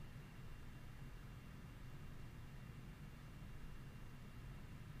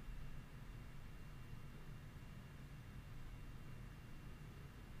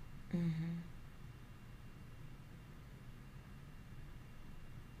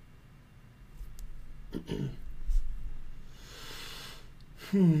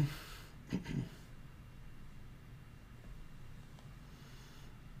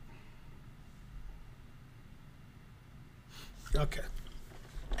 Okay.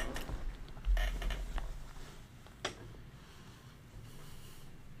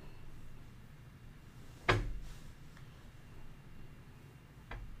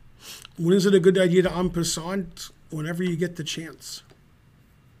 When is it a good idea to en passant? Whenever you get the chance.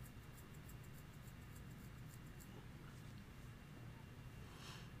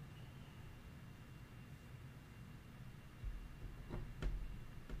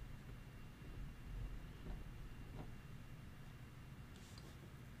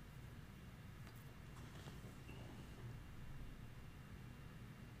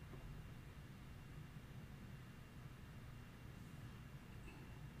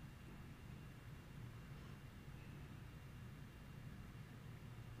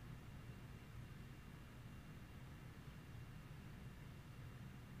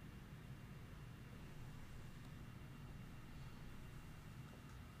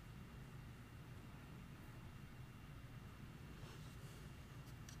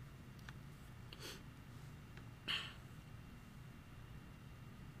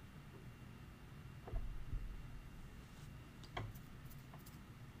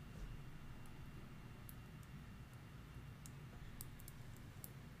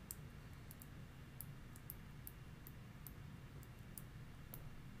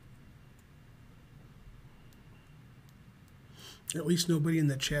 At least nobody in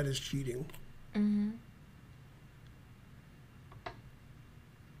the chat is cheating.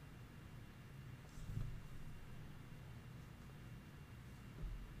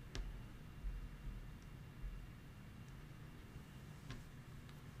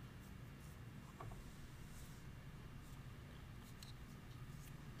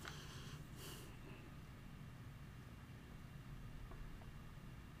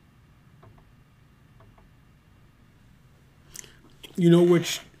 You know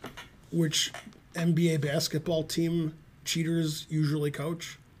which NBA basketball team cheaters usually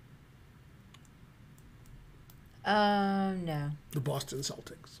coach? No. The Boston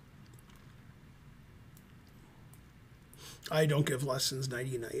Celtics. I don't give lessons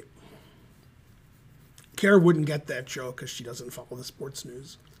nighty night. Kara wouldn't get that joke because she doesn't follow the sports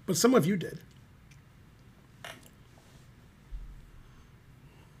news. But some of you did.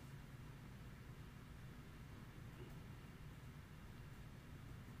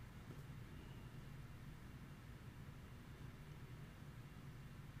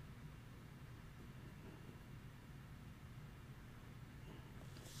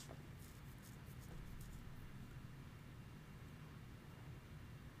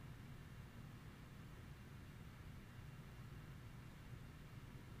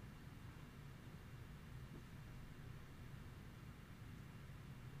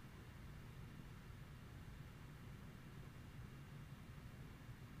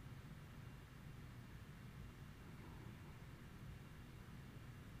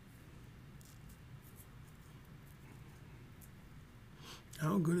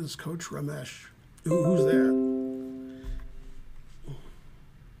 How good is Coach Ramesh? Who's that?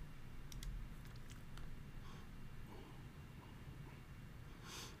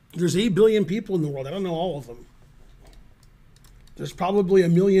 There's 8 billion people in the world. I don't know all of them. There's probably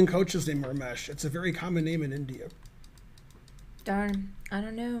 1 million coaches named Ramesh. It's a very common name in India. Darn, I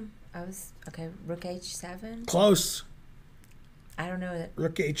don't know. Okay, Rook H7? Close. I don't know that.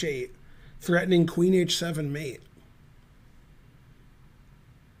 Rook H8. Threatening Queen H7 mate.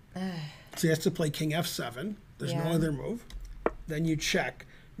 So he has to play King F7. There's no Yeah. other move. Then you check.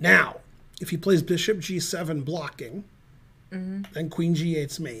 Now, if he plays Bishop G7 blocking, then Queen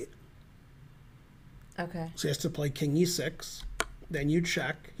G8's mate. Okay. So he has to play King E6. Then you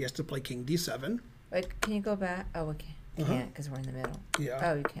check. He has to play King D7. Wait, can you go back? Oh, we can't because we're in the middle. Yeah.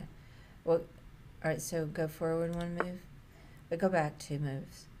 Oh, you can't. Well, all right, so go forward one move. But go back 2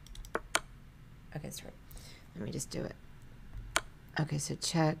 moves. Okay, sorry. Let me just do it. Okay, so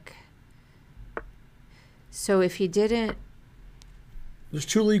check. So if he didn't... There's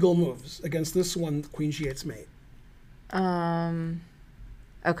 2 legal moves. Against this one, Queen G8's mate.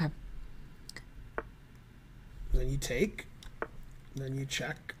 Okay. Then you take. Then you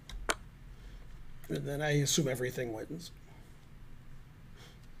check. And then I assume everything wins.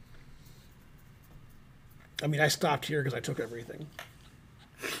 I mean, I stopped here because I took everything.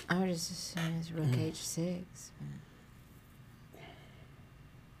 I would just assume it's Rook H6.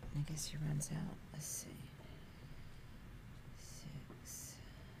 I guess he runs out. Let's see. 6.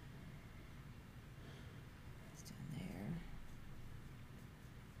 It's down there.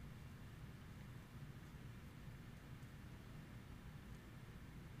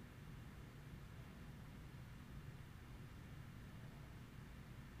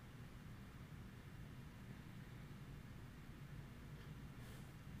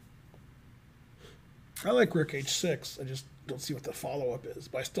 I like Rook H6. I just don't see what the follow-up is,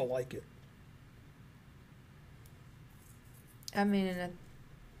 but I still like it. I mean, and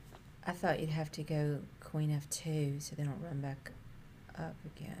I thought you'd have to go Queen F2 so they don't run back up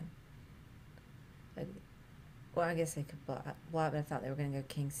again. Like, well, I guess they could block, but I thought they were going to go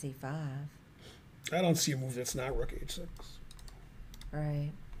King C5. I don't see a move that's not Rook H6.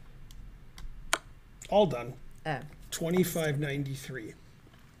 Right. All done. Oh. 25.93.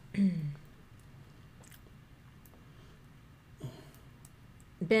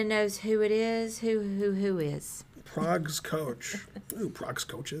 Ben knows who it is. Who is? Prague's coach. Ooh, Prague's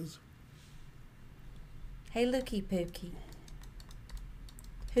coaches. Hey, Looky Pookie.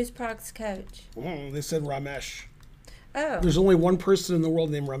 Who's Prague's coach? They said Ramesh. Oh. There's only one person in the world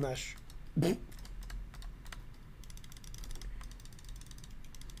named Ramesh.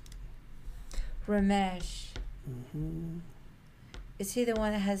 Ramesh. Is he the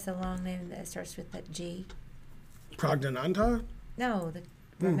one that has the long name that starts with that G? Pragdananda? No, the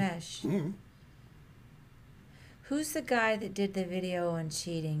Ramesh. Who's the guy that did the video on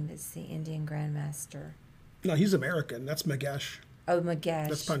cheating that's the Indian Grandmaster? No, he's American. That's Magesh. Oh, Magesh.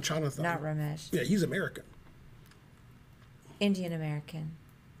 That's Panchanathan. Not Ramesh. Yeah, he's American. Indian American.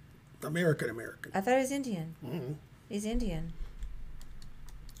 American. I thought he was Indian. He's Indian.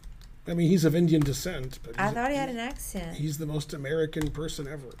 I mean, he's of Indian descent, but I thought he had an accent. he's the most American person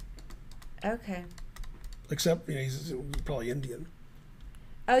ever. Okay. Except, he's probably Indian.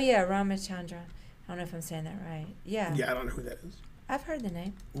 Oh, yeah, Ramachandra. I don't know if I'm saying that right. Yeah. Yeah, I don't know who that is. I've heard the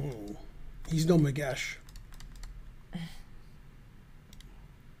name. He's no Magesh.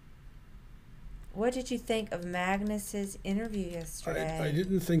 What did you think of Magnus's interview yesterday? I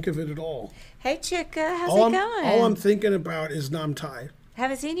didn't think of it at all. Hey, Chica, how's it going? All I'm thinking about is Namtai.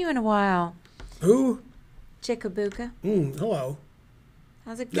 Haven't seen you in a while. Who? Chickabuka. Hello.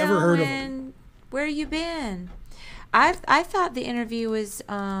 How's it Never going? heard of him. Where you been? I thought the interview was.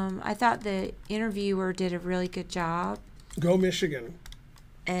 I thought the interviewer did a really good job. Go Michigan.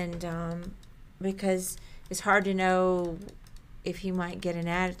 And because it's hard to know if he might get an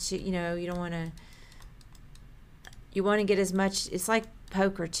attitude. You don't want to. You want to get as much. It's like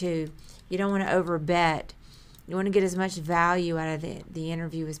poker too. You don't want to overbet. You want to get as much value out of the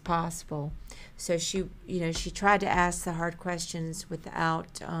interview as possible. So she tried to ask the hard questions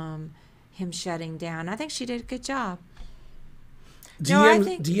without him shutting down. I think she did a good job.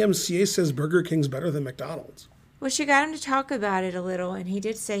 DMCA says Burger King's better than McDonald's. Well, she got him to talk about it a little, and he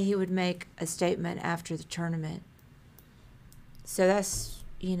did say he would make a statement after the tournament. So that's,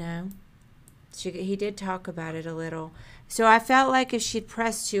 he did talk about it a little. So I felt like if she'd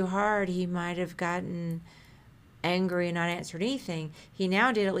pressed too hard, he might have gotten angry and not answered anything. He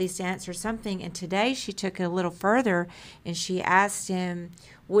now did at least answer something, and today she took it a little further, and she asked him,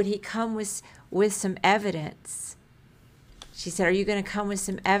 would he come with some evidence? She said, "Are you going to come with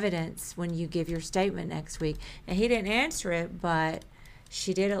some evidence when you give your statement next week?" And he didn't answer it, but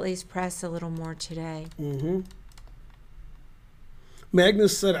she did at least press a little more today.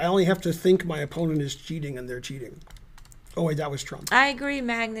 Magnus said, I only have to think my opponent is cheating and they're cheating. Oh, wait, that was Trump. I agree.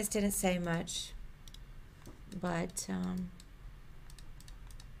 Magnus didn't say much, but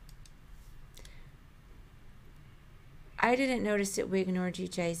I didn't notice that we ignored you,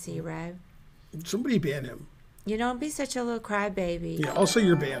 JC Rowe. Somebody ban him. You don't be such a little crybaby. Yeah, also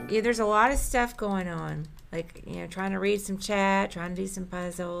you're banned. Yeah, there's a lot of stuff going on. Like, trying to read some chat, trying to do some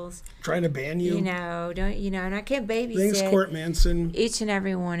puzzles. Trying to ban you. And I can't babysit Thanks, Court Manson. each and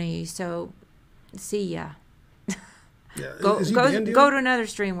every one of you. So, see ya. Yeah. Go Is he banned yet? to another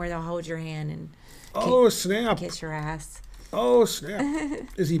stream where they'll hold your hand and Oh, snap. kiss your ass. Oh, snap.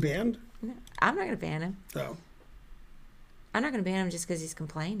 Is he banned? I'm not going to ban him. Oh. I'm not going to ban him just because he's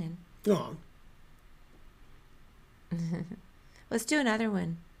complaining. No. Let's do another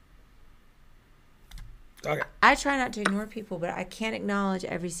one. Okay. I try not to ignore people, but I can't acknowledge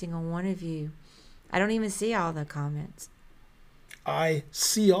every single one of you. I don't even see all the comments. I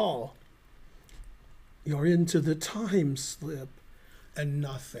see all. You're into the time slip, and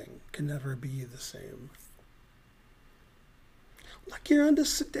nothing can ever be the same. Like you're under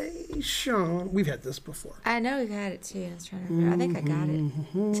sedation. We've had this before. I know we've had it too. I was trying to remember. I think I got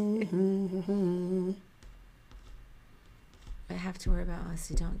it. I have to worry about us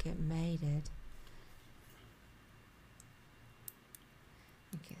who don't get mated.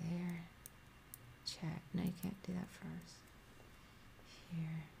 Okay, there. Chat. No, you can't do that first.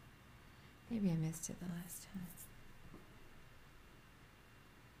 Here. Maybe I missed it the last time.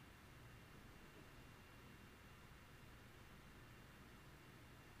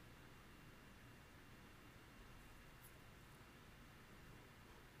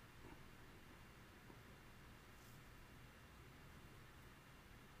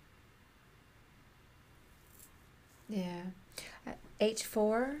 Yeah.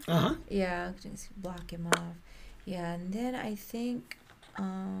 H4? Uh-huh. Yeah, just block him off. Yeah, and then I think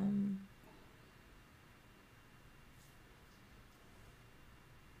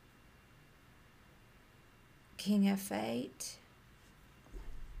King F8.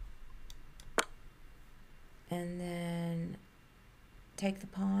 And then take the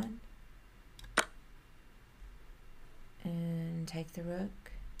pawn. And take the rook.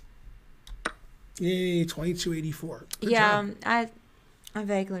 Yay, 2284. Good Yeah, job. I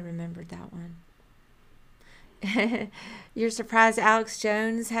vaguely remembered that one. You're surprised Alex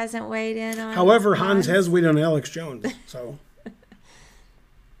Jones hasn't weighed in on. However, Hans has weighed on Alex Jones, so.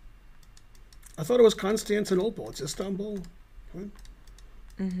 I thought it was Constantinople. It's Istanbul. What?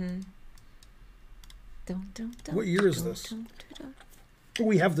 What year is this?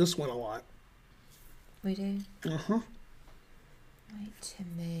 We have this one a lot. We do. Uh-huh. Wait to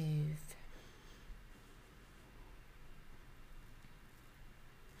move.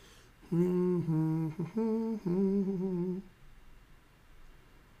 Oh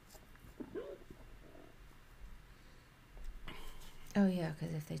yeah,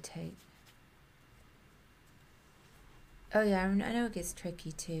 because if they take. Oh yeah, I know it gets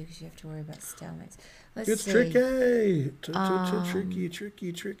tricky too because you have to worry about stalemates. Let's It's see. tricky. Tricky.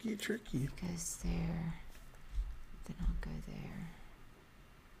 Goes there. Then I'll go there.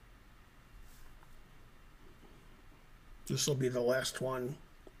 This will be the last one.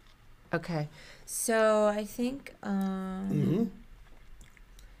 Okay, so I think no.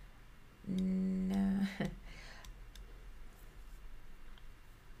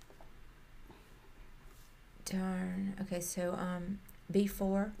 Darn. Okay, so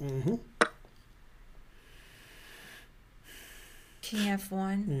B4. King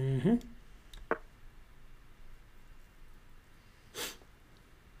F1.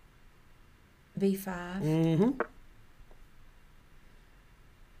 B5.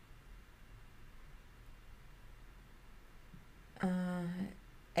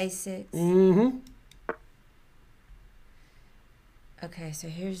 A6. Okay, so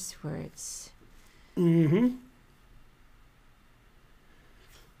here's where it's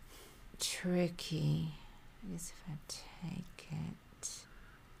tricky. I guess if I take it.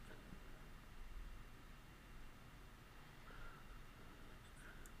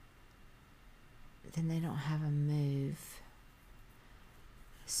 Then they don't have a move.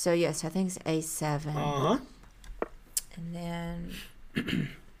 So yes, I think it's A7. And then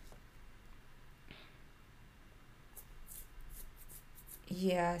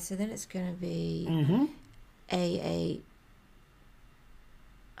yeah, so then it's gonna be A8.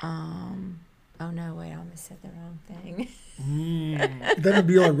 Oh no, wait, I almost said the wrong thing. That'd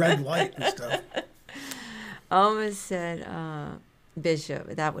be a red light and stuff. Almost said bishop.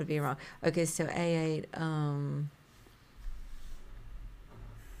 That would be wrong. Okay, so A8.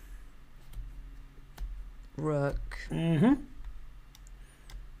 Rook. And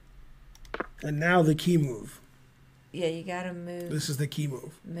now the key move. Yeah, you gotta move. This is the key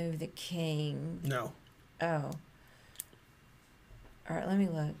move. Move the king. No. Oh. All right, let me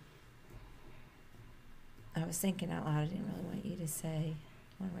look. I was thinking out loud. I didn't really want you to say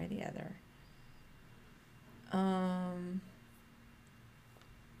one way or the other.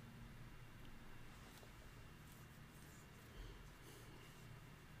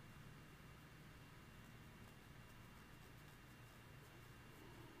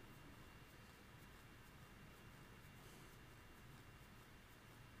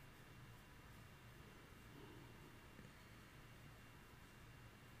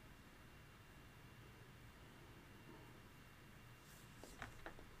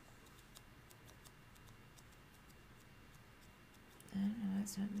 I don't know.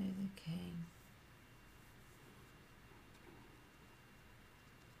 That's not move the king.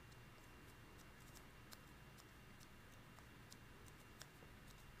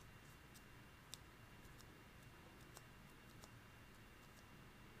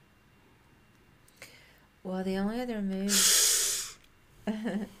 Well, the only other move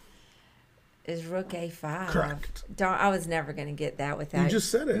is rook a5. Correct. I was never going to get that without. You just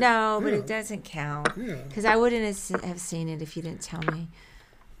said it. No, but Yeah. it doesn't count. Yeah. Because I wouldn't have seen it if you didn't tell me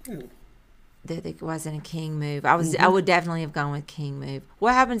Yeah. that it wasn't a king move. I would definitely have gone with king move.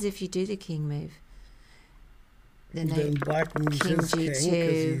 What happens if you do the king move? Then black moves king his king because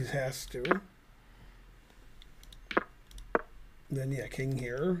G2. he has to. Then yeah, king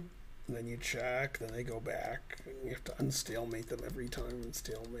here. And then you check. Then they go back. And you have to unstalemate them every time and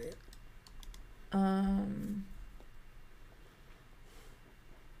stalemate.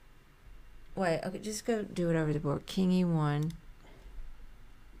 Wait, okay, just go do it over the board. King e1.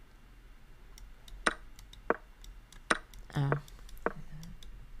 Oh.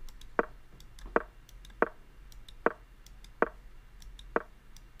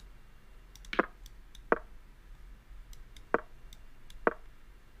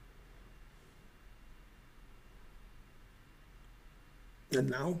 And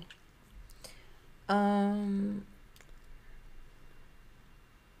now?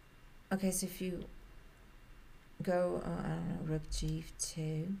 Okay, so if you go, I don't know, rook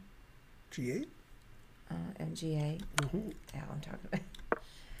g2, G8? and g8. Yeah, I'm talking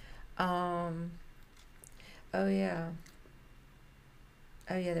about. Oh yeah.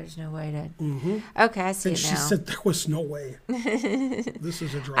 Oh yeah, there's no way to. Okay, I see And it she now. said there was no way. This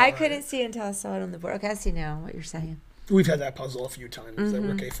is a draw. I couldn't see it until I saw it on the board. Okay, I see now what you're saying. We've had that puzzle a few times. That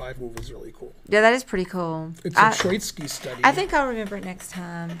rook a5 move is really cool. Yeah, that is pretty cool. It's a Troitsky study. I think I'll remember it next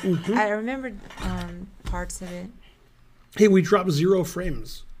time. I remembered parts of it. Hey, we dropped 0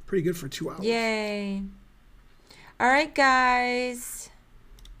 frames. Pretty good for 2 hours. Yay. All right, guys.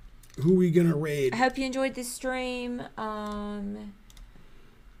 Who are we going to raid? I hope you enjoyed this stream.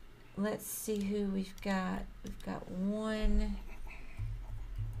 Let's see who we've got. We've got 1,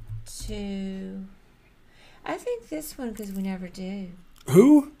 2. I think this one because we never do.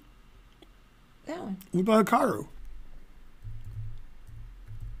 Who? That one. What about Hikaru?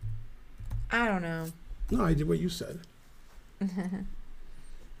 I don't know. No, I did what you said.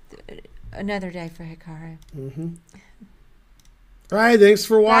 Another day for Hikaru. All right, thanks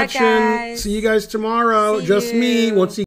for watching. guys. See you guys tomorrow. See Just me. you. Once you